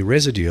 there will be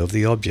residue of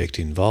the object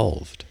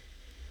involved.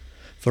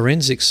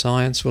 Forensic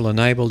science will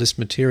enable this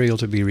material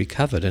to be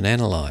recovered and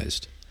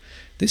analysed.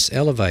 This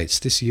elevates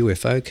this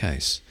UFO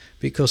case,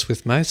 because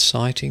with most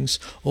sightings,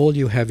 all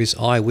you have is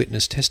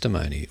eyewitness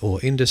testimony or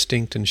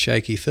indistinct and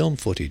shaky film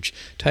footage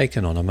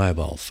taken on a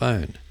mobile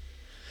phone."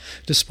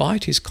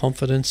 Despite his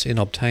confidence in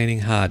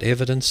obtaining hard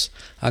evidence,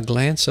 a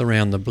glance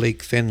around the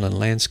bleak fenland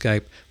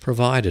landscape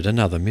provided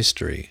another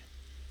mystery.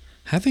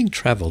 Having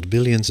travelled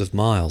billions of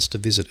miles to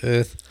visit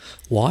Earth,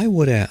 why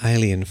would our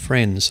alien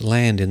friends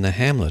land in the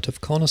hamlet of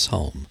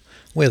Conisholm,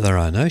 where there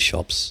are no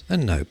shops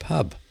and no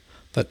pub?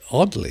 But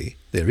oddly,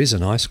 there is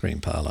an ice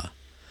cream parlour.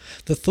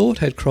 The thought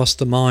had crossed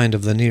the mind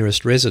of the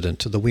nearest resident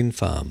to the wind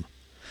farm.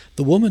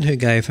 The woman who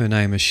gave her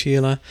name as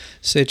Sheila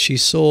said she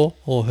saw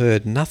or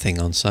heard nothing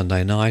on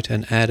Sunday night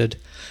and added,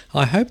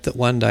 "I hope that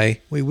one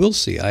day we will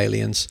see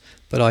aliens,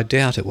 but I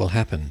doubt it will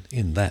happen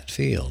in that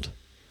field.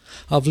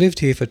 I've lived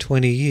here for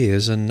 20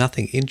 years and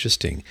nothing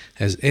interesting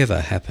has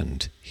ever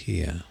happened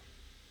here."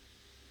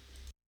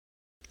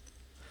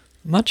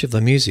 Much of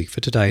the music for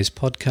today's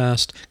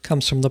podcast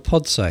comes from the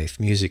Podsafe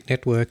Music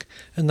Network,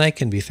 and they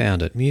can be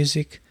found at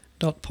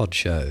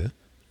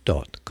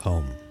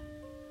music.podshow.com.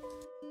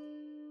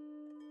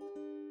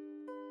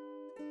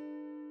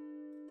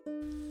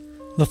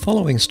 The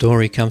following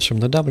story comes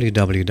from the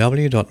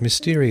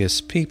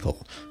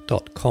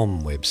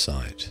www.mysteriouspeople.com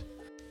website,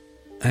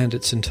 and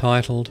it's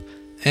entitled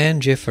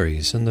Anne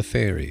Jefferies and the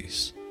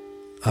Fairies,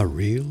 a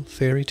real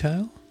fairy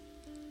tale?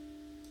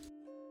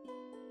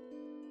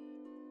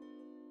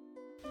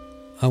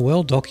 A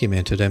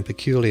well-documented and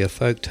peculiar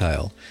folk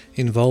tale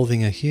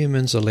involving a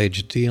human's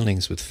alleged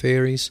dealings with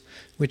fairies,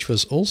 which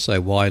was also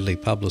widely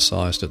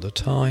publicised at the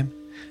time,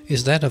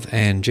 is that of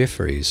Anne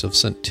Jefferies of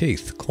St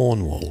Teith,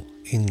 Cornwall,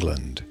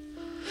 England.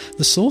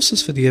 The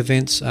sources for the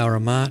events are a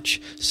March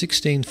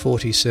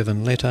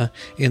 1647 letter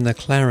in the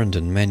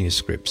Clarendon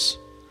manuscripts,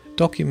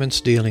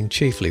 documents dealing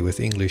chiefly with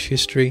English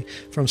history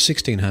from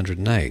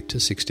 1608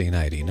 to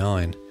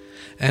 1689,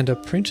 and a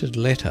printed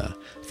letter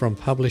from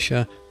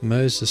publisher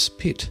Moses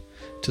Pitt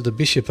to the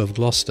Bishop of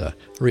Gloucester,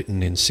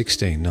 written in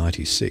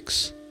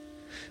 1696.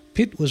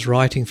 Pitt was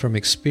writing from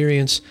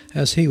experience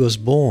as he was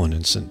born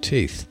in St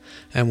Teith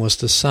and was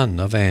the son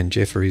of Anne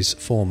Jefferies'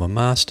 former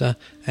master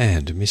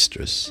and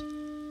mistress.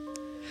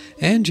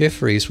 Anne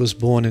Jefferies was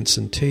born in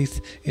St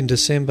Teith in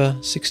December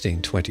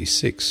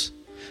 1626,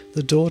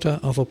 the daughter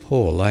of a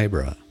poor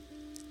labourer.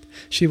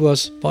 She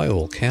was, by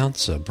all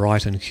counts, a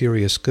bright and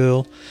curious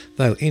girl,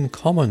 though in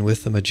common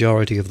with the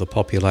majority of the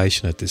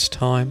population at this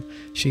time,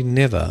 she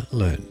never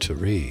learnt to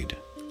read.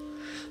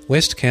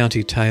 West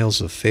County tales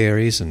of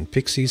fairies and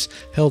pixies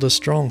held a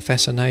strong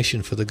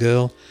fascination for the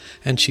girl,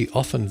 and she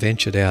often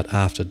ventured out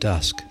after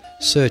dusk,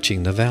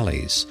 searching the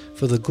valleys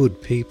for the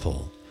good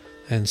people,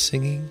 and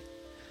singing,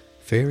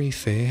 "Very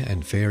fair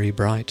and very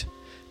bright,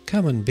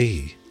 come and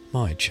be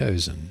my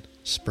chosen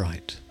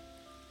sprite."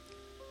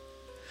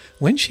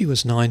 When she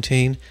was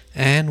 19,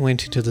 Anne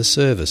went into the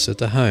service at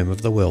the home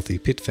of the wealthy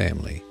Pitt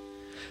family.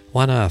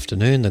 One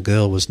afternoon the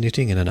girl was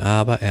knitting in an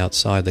arbour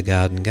outside the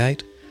garden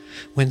gate,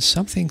 when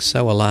something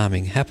so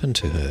alarming happened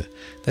to her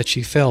that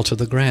she fell to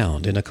the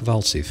ground in a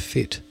convulsive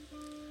fit.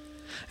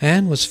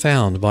 Anne was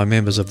found by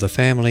members of the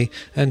family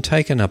and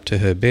taken up to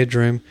her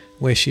bedroom,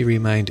 where she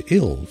remained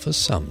ill for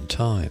some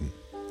time.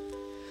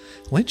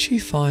 When she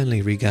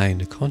finally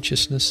regained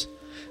consciousness,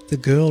 the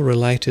girl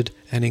related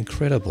an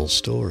incredible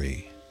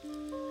story.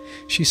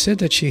 She said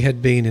that she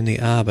had been in the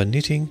arbour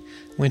knitting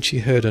when she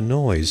heard a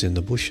noise in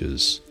the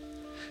bushes.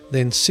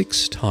 Then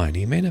 6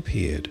 tiny men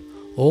appeared,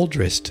 all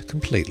dressed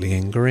completely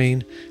in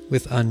green,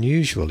 with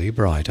unusually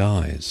bright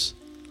eyes.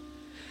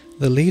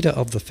 The leader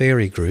of the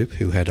fairy group,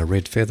 who had a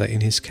red feather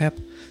in his cap,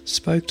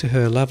 spoke to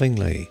her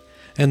lovingly,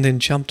 and then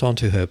jumped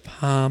onto her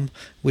palm,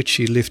 which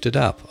she lifted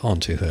up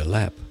onto her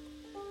lap.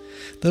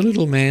 The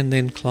little man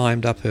then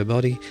climbed up her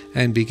body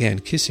and began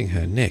kissing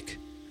her neck,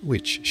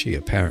 which she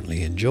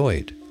apparently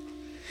enjoyed.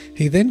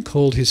 He then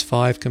called his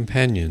 5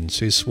 companions,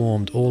 who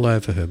swarmed all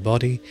over her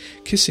body,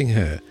 kissing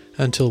her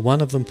until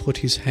one of them put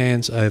his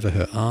hands over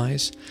her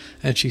eyes,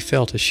 and she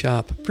felt a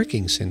sharp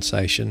pricking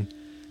sensation,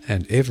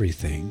 and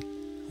everything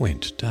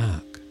went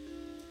dark.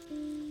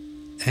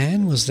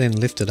 Anne was then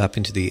lifted up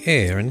into the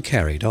air and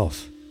carried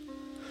off.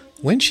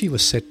 When she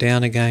was set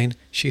down again,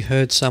 she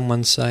heard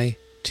someone say,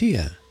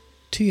 "Tia,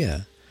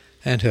 Tia,"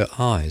 and her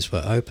eyes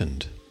were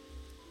opened.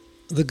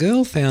 The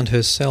girl found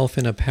herself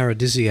in a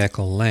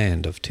paradisiacal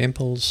land of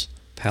temples,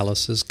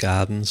 palaces,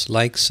 gardens,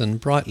 lakes,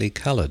 and brightly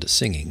coloured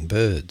singing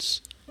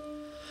birds.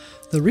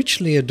 The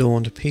richly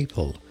adorned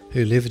people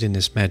who lived in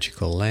this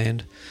magical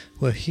land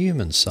were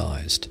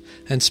human-sized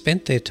and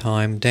spent their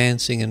time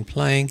dancing and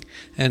playing,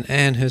 and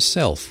Anne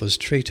herself was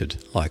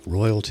treated like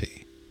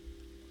royalty.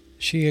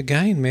 She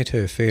again met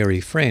her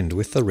fairy friend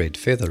with the red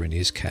feather in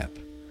his cap,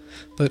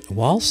 but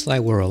whilst they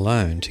were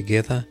alone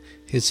together,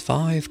 his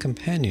 5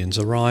 companions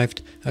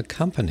arrived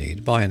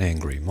accompanied by an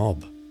angry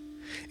mob.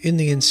 In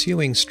the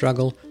ensuing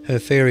struggle, her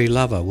fairy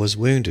lover was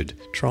wounded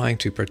trying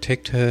to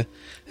protect her,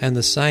 and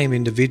the same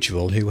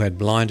individual who had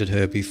blinded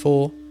her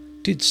before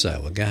did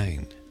so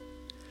again.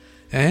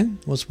 Anne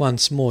was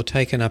once more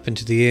taken up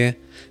into the air,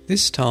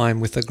 this time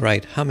with a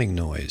great humming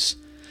noise,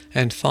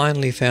 and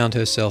finally found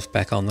herself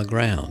back on the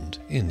ground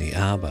in the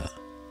arbour.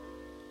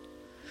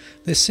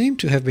 There seem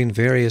to have been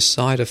various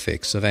side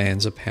effects of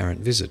Anne's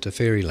apparent visit to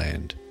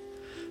fairyland.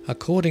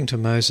 According to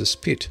Moses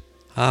Pitt,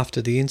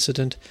 after the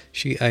incident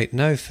she ate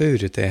no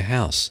food at their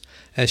house,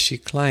 as she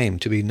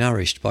claimed to be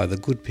nourished by the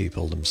good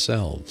people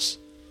themselves.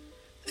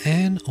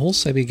 Anne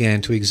also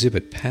began to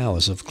exhibit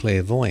powers of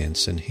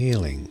clairvoyance and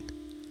healing.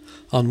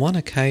 On one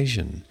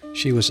occasion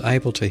she was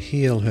able to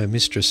heal her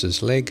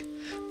mistress's leg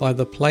by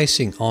the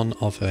placing on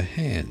of her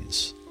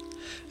hands,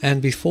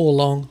 and before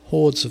long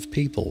hordes of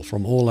people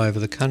from all over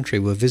the country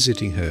were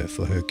visiting her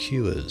for her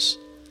cures.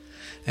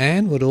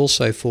 Anne would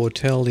also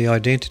foretell the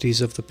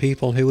identities of the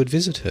people who would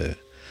visit her,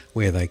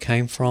 where they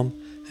came from,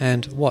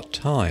 and what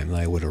time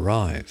they would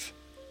arrive.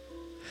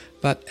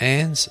 But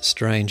Anne's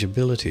strange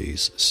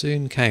abilities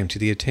soon came to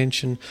the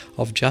attention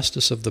of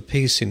Justice of the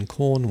Peace in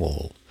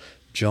Cornwall,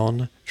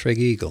 John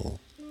Tregeagle.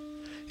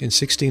 In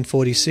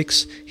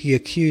 1646 he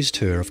accused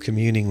her of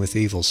communing with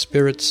evil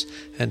spirits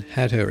and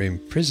had her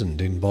imprisoned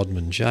in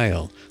Bodmin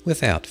jail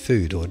without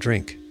food or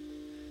drink.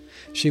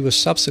 She was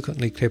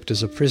subsequently kept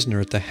as a prisoner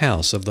at the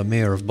house of the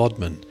Mayor of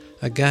Bodmin,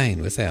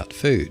 again without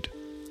food.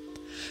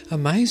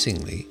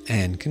 Amazingly,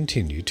 Anne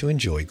continued to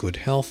enjoy good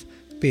health,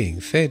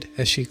 being fed,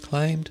 as she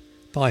claimed,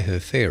 by her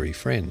fairy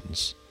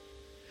friends.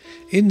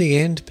 In the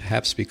end,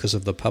 perhaps because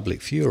of the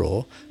public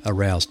furor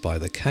aroused by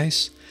the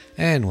case,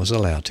 Anne was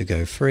allowed to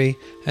go free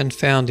and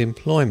found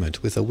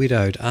employment with a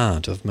widowed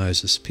aunt of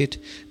Moses Pitt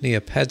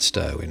near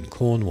Padstow in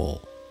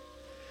Cornwall.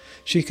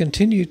 She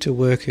continued to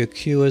work her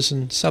cures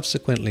and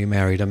subsequently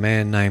married a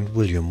man named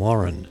William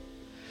Warren.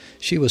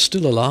 She was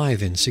still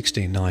alive in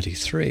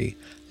 1693,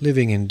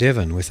 living in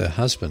Devon with her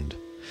husband,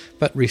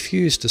 but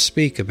refused to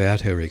speak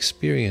about her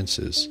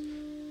experiences,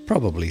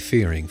 probably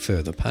fearing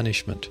further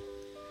punishment.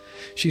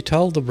 She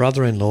told the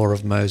brother-in-law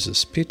of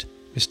Moses Pitt,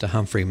 Mr.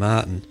 Humphrey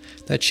Martin,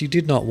 that she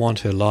did not want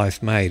her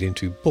life made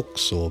into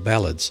books or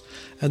ballads,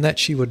 and that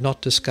she would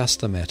not discuss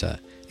the matter,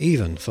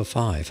 even for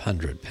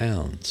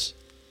 £500.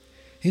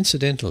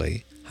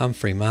 Incidentally,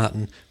 Humphrey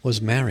Martin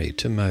was married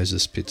to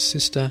Moses Pitt's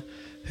sister,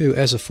 who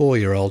as a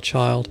 4-year-old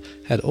child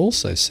had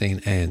also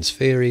seen Anne's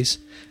fairies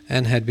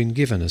and had been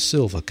given a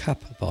silver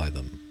cup by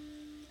them.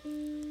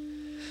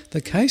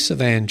 The case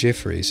of Anne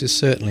Jefferies is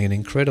certainly an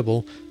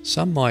incredible,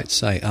 some might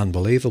say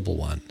unbelievable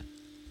one.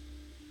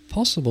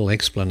 Possible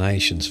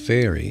explanations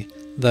vary,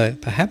 though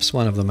perhaps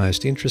one of the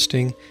most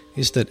interesting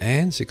is that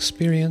Anne's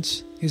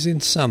experience is in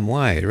some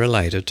way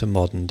related to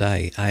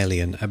modern-day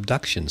alien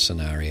abduction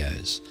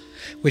scenarios,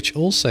 which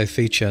also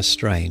feature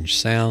strange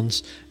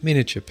sounds,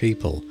 miniature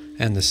people,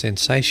 and the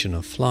sensation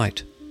of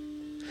flight.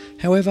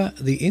 However,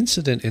 the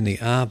incident in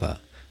the arbour,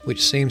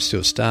 which seems to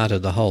have started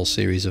the whole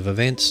series of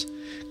events,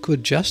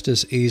 could just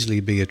as easily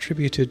be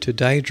attributed to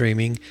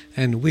daydreaming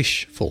and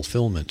wish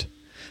fulfilment,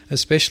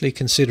 especially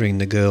considering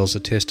the girl's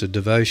attested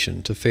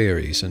devotion to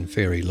fairies and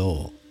fairy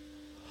lore.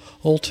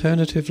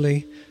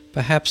 Alternatively,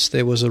 perhaps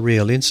there was a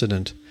real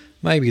incident.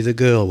 Maybe the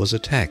girl was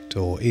attacked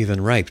or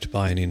even raped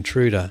by an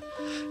intruder,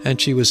 and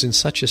she was in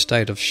such a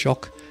state of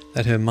shock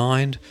that her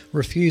mind,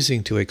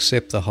 refusing to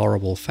accept the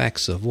horrible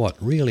facts of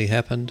what really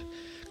happened,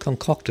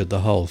 concocted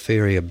the whole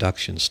fairy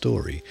abduction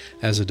story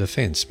as a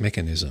defence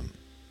mechanism.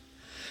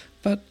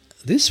 But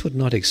this would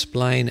not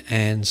explain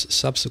Anne's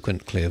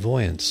subsequent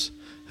clairvoyance,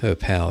 her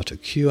power to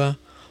cure,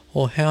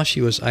 or how she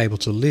was able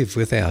to live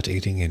without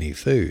eating any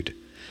food,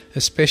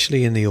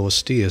 especially in the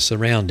austere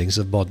surroundings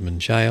of Bodmin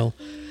jail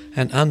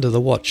and under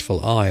the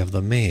watchful eye of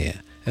the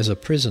mayor as a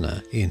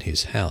prisoner in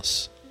his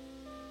house.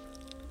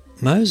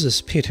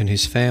 Moses Pitt and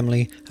his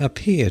family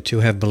appear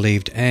to have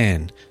believed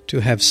Anne to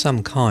have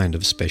some kind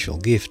of special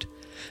gift,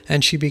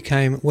 and she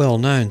became well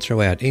known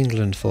throughout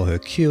England for her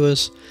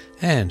cures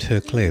and her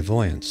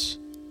clairvoyance.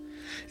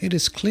 It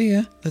is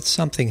clear that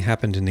something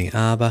happened in the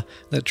arbour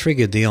that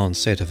triggered the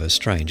onset of her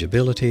strange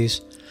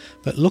abilities,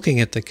 but looking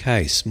at the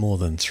case more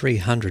than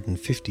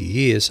 350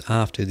 years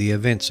after the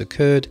events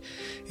occurred,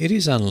 it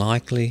is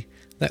unlikely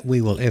that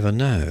we will ever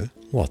know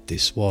what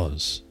this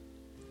was.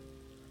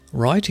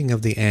 Writing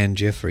of the Anne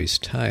Jefferies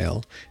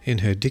tale in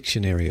her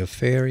Dictionary of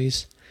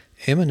Fairies,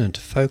 eminent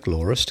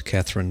folklorist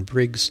Catherine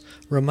Briggs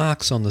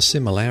remarks on the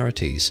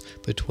similarities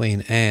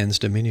between Anne's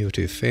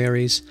diminutive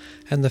fairies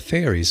and the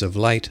fairies of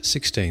late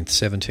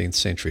 16th-17th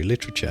century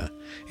literature,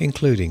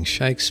 including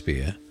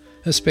Shakespeare,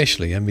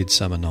 especially A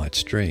Midsummer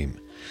Night's Dream,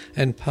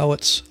 and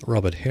poets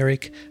Robert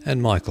Herrick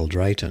and Michael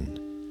Drayton.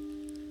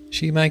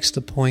 She makes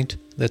the point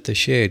that the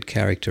shared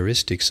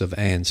characteristics of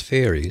Anne's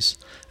fairies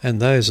and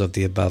those of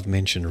the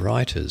above-mentioned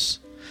writers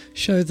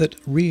show that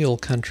real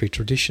country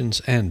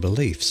traditions and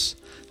beliefs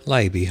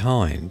lay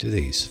behind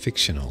these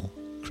fictional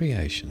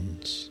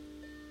creations.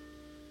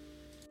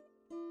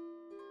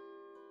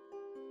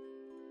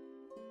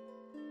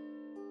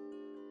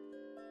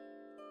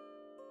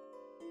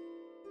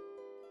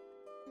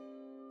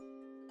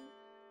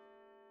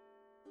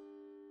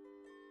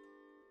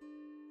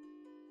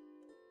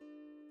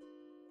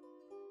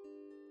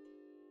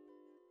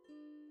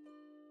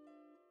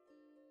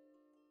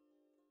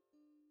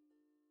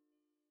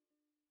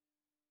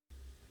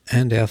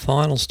 And our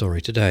final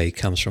story today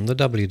comes from the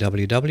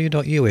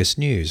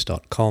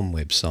www.usnews.com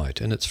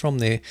website, and it's from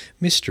their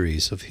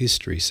Mysteries of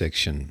History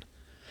section.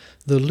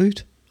 The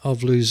Loot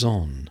of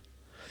Luzon.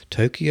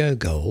 Tokyo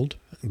gold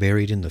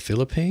buried in the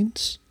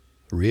Philippines?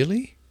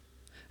 Really?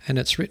 And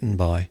it's written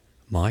by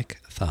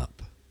Mike Tharp.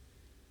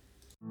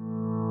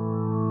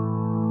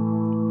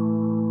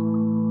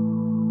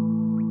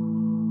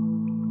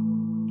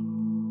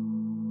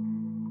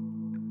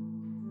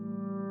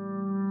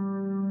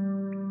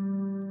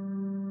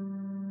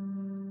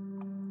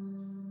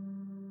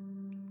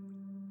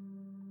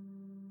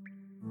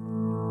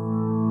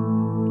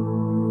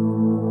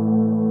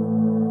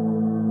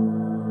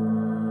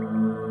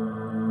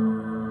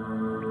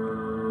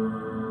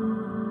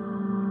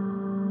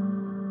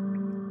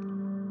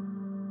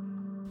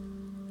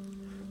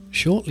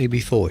 Shortly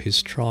before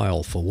his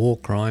trial for war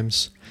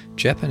crimes,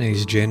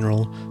 Japanese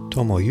General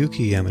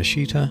Tomoyuki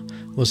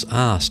Yamashita was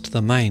asked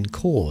the main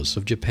cause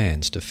of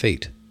Japan's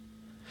defeat.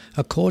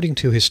 According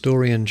to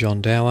historian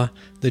John Dower,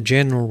 the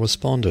general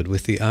responded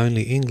with the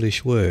only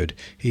English word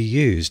he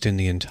used in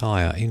the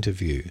entire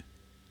interview: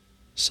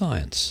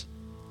 science.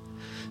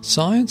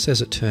 Science,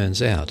 as it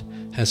turns out,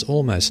 has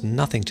almost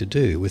nothing to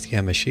do with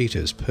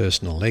Yamashita's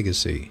personal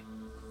legacy.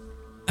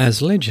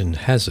 As legend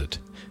has it,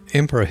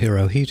 Emperor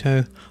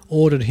Hirohito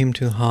ordered him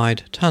to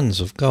hide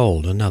tons of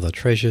gold and other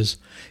treasures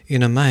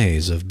in a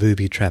maze of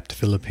booby-trapped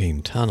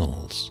Philippine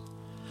tunnels,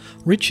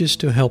 riches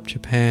to help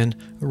Japan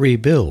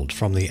rebuild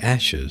from the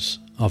ashes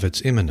of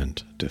its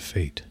imminent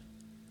defeat.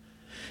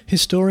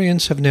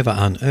 Historians have never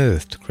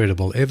unearthed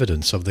credible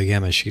evidence of the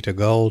Yamashita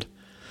gold,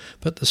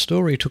 but the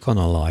story took on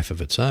a life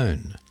of its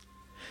own.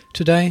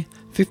 Today,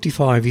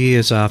 55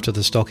 years after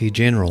the stocky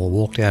general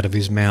walked out of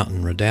his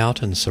mountain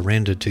redoubt and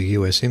surrendered to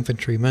US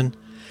infantrymen,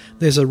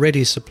 there's a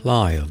ready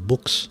supply of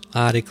books,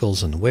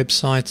 articles and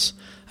websites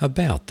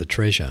about the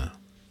treasure.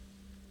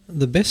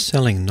 The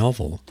best-selling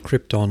novel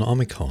Krypton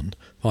Omicron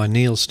by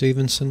Neil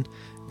Stevenson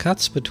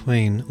cuts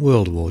between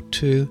World War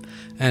II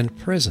and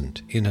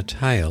present in a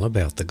tale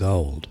about the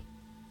gold.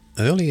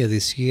 Earlier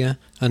this year,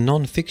 a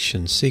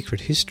non-fiction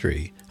secret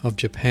history of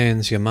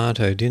Japan's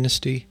Yamato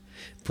dynasty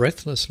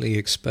breathlessly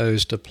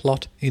exposed a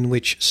plot in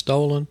which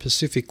stolen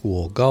Pacific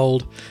War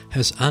gold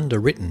has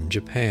underwritten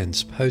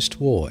Japan's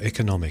post-war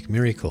economic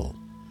miracle.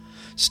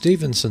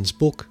 Stevenson's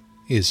book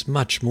is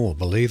much more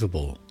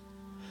believable.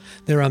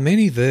 There are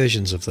many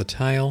versions of the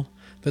tale,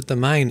 but the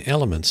main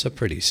elements are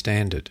pretty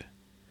standard.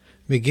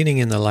 Beginning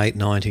in the late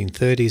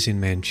 1930s in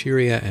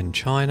Manchuria and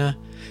China,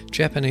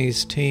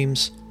 Japanese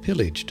teams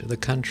pillaged the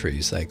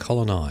countries they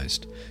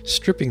colonized,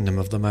 stripping them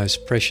of the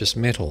most precious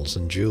metals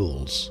and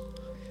jewels.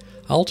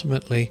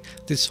 Ultimately,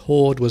 this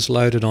hoard was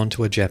loaded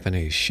onto a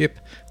Japanese ship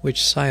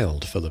which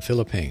sailed for the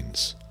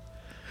Philippines.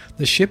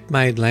 The ship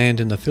made land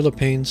in the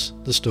Philippines,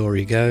 the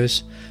story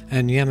goes,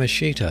 and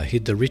Yamashita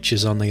hid the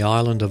riches on the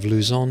island of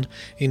Luzon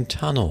in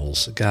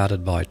tunnels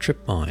guarded by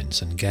trip mines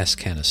and gas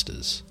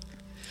canisters.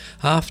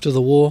 After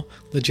the war,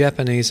 the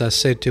Japanese are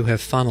said to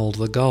have funneled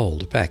the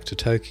gold back to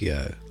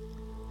Tokyo.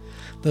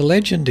 The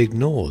legend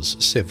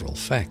ignores several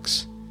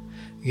facts.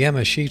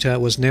 Yamashita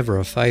was never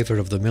a favourite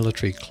of the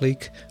military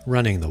clique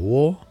running the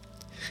war.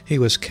 He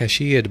was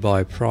cashiered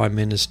by Prime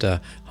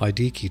Minister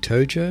Hideki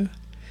Tojo.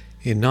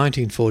 In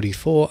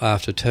 1944,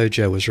 after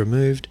Tojo was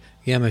removed,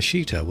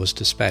 Yamashita was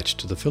dispatched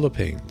to the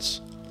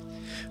Philippines.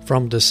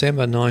 From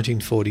December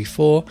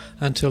 1944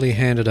 until he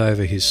handed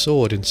over his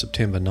sword in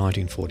September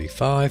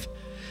 1945,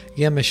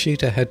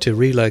 Yamashita had to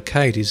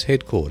relocate his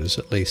headquarters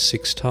at least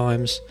 6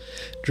 times,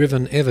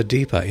 driven ever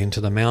deeper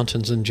into the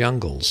mountains and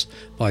jungles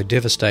by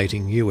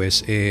devastating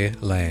US air,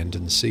 land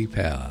and sea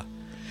power.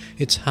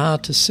 It's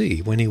hard to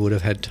see when he would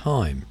have had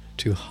time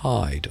to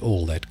hide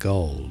all that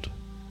gold.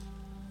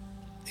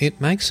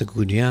 It makes a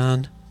good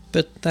yarn,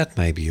 but that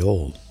may be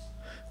all.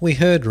 We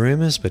heard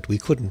rumours, but we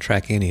couldn't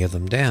track any of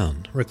them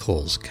down,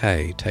 recalls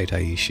Kei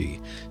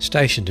Tateishi,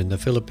 stationed in the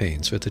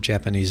Philippines with the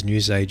Japanese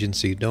news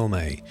agency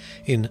Domei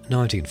in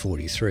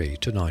 1943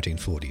 to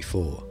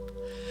 1944.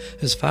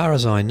 As far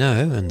as I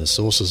know, and the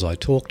sources I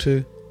talked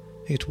to,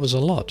 it was a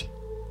lot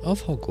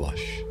of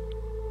hogwash.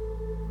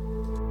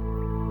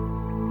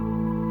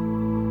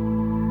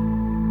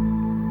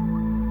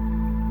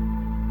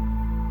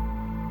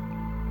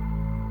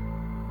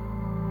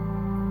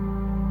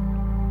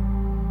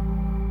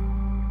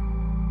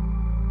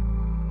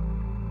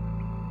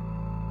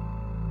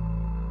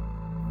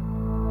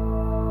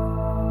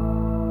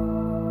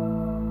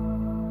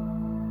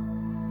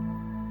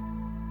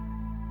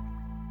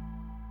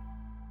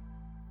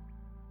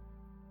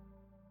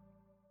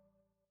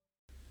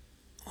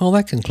 Well,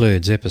 that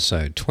concludes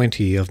episode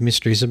 20 of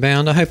Mysteries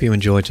Abound. I hope you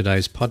enjoyed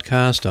today's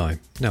podcast. I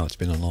know it's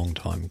been a long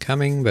time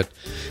coming, but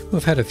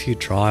we've had a few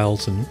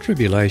trials and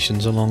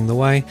tribulations along the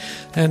way,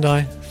 and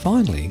I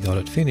finally got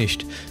it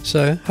finished.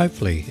 So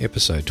hopefully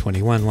episode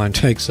 21 won't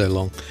take so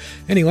long.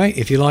 Anyway,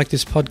 if you like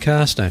this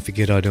podcast, don't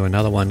forget I do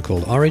another one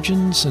called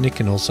Origins, and it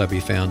can also be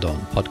found on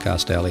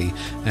Podcast Alley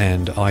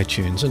and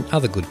iTunes and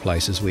other good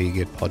places where you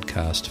get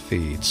podcast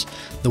feeds.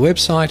 The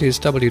website is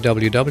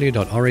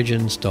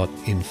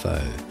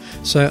www.origins.info.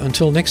 So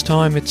until next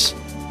time, it's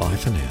bye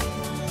for now.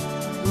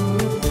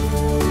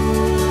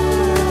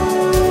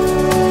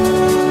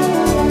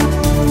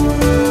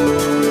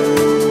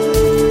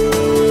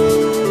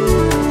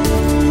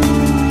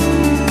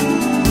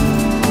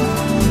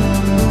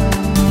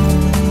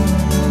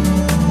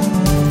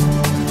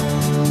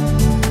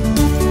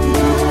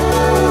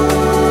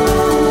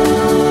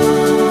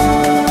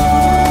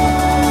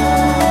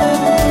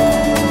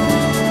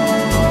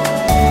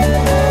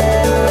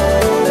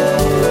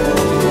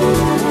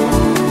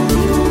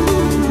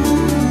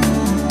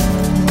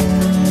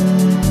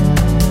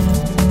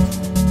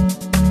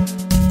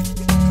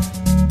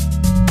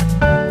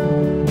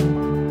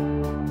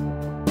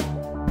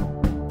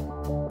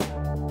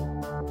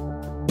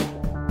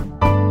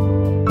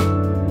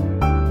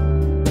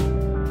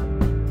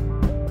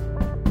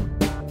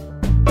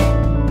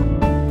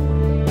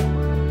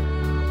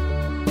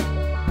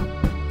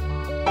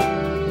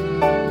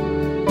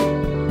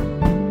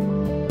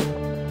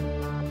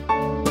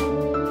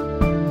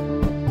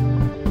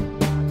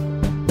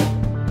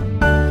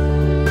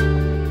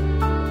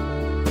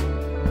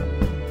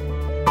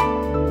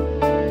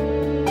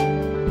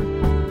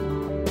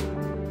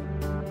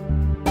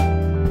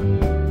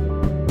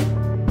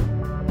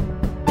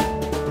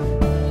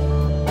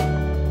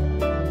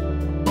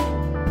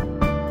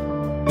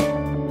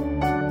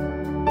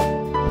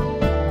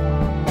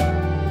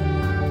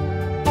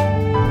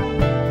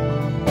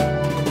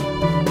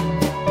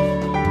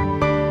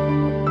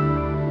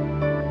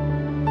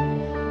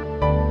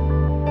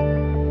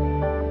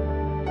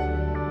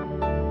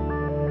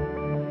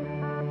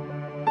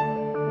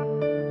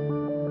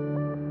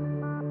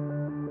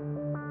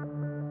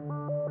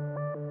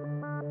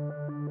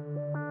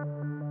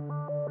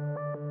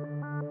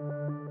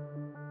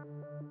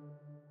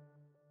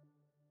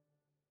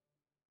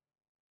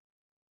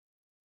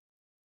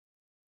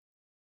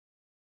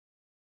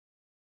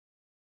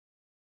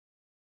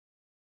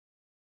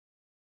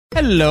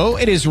 Hello,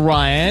 it is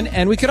Ryan,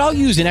 and we could all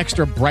use an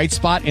extra bright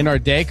spot in our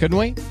day, couldn't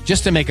we?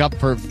 Just to make up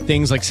for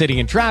things like sitting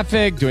in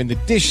traffic, doing the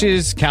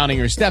dishes, counting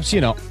your steps, you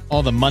know,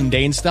 all the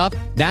mundane stuff.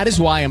 That is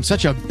why I'm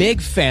such a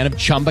big fan of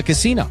Chumba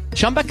Casino.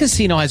 Chumba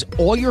Casino has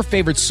all your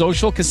favorite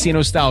social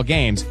casino-style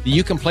games that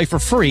you can play for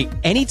free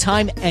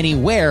anytime,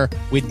 anywhere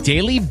with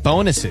daily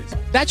bonuses.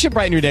 That should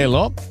brighten your day a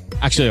little.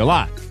 Actually, a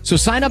lot. So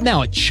sign up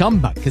now at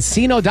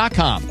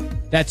ChumbaCasino.com.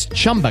 That's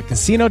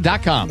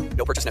ChumbaCasino.com.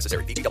 No purchase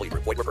necessary. VGW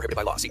Group. Void where prohibited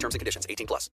by law. See terms and conditions. 18+.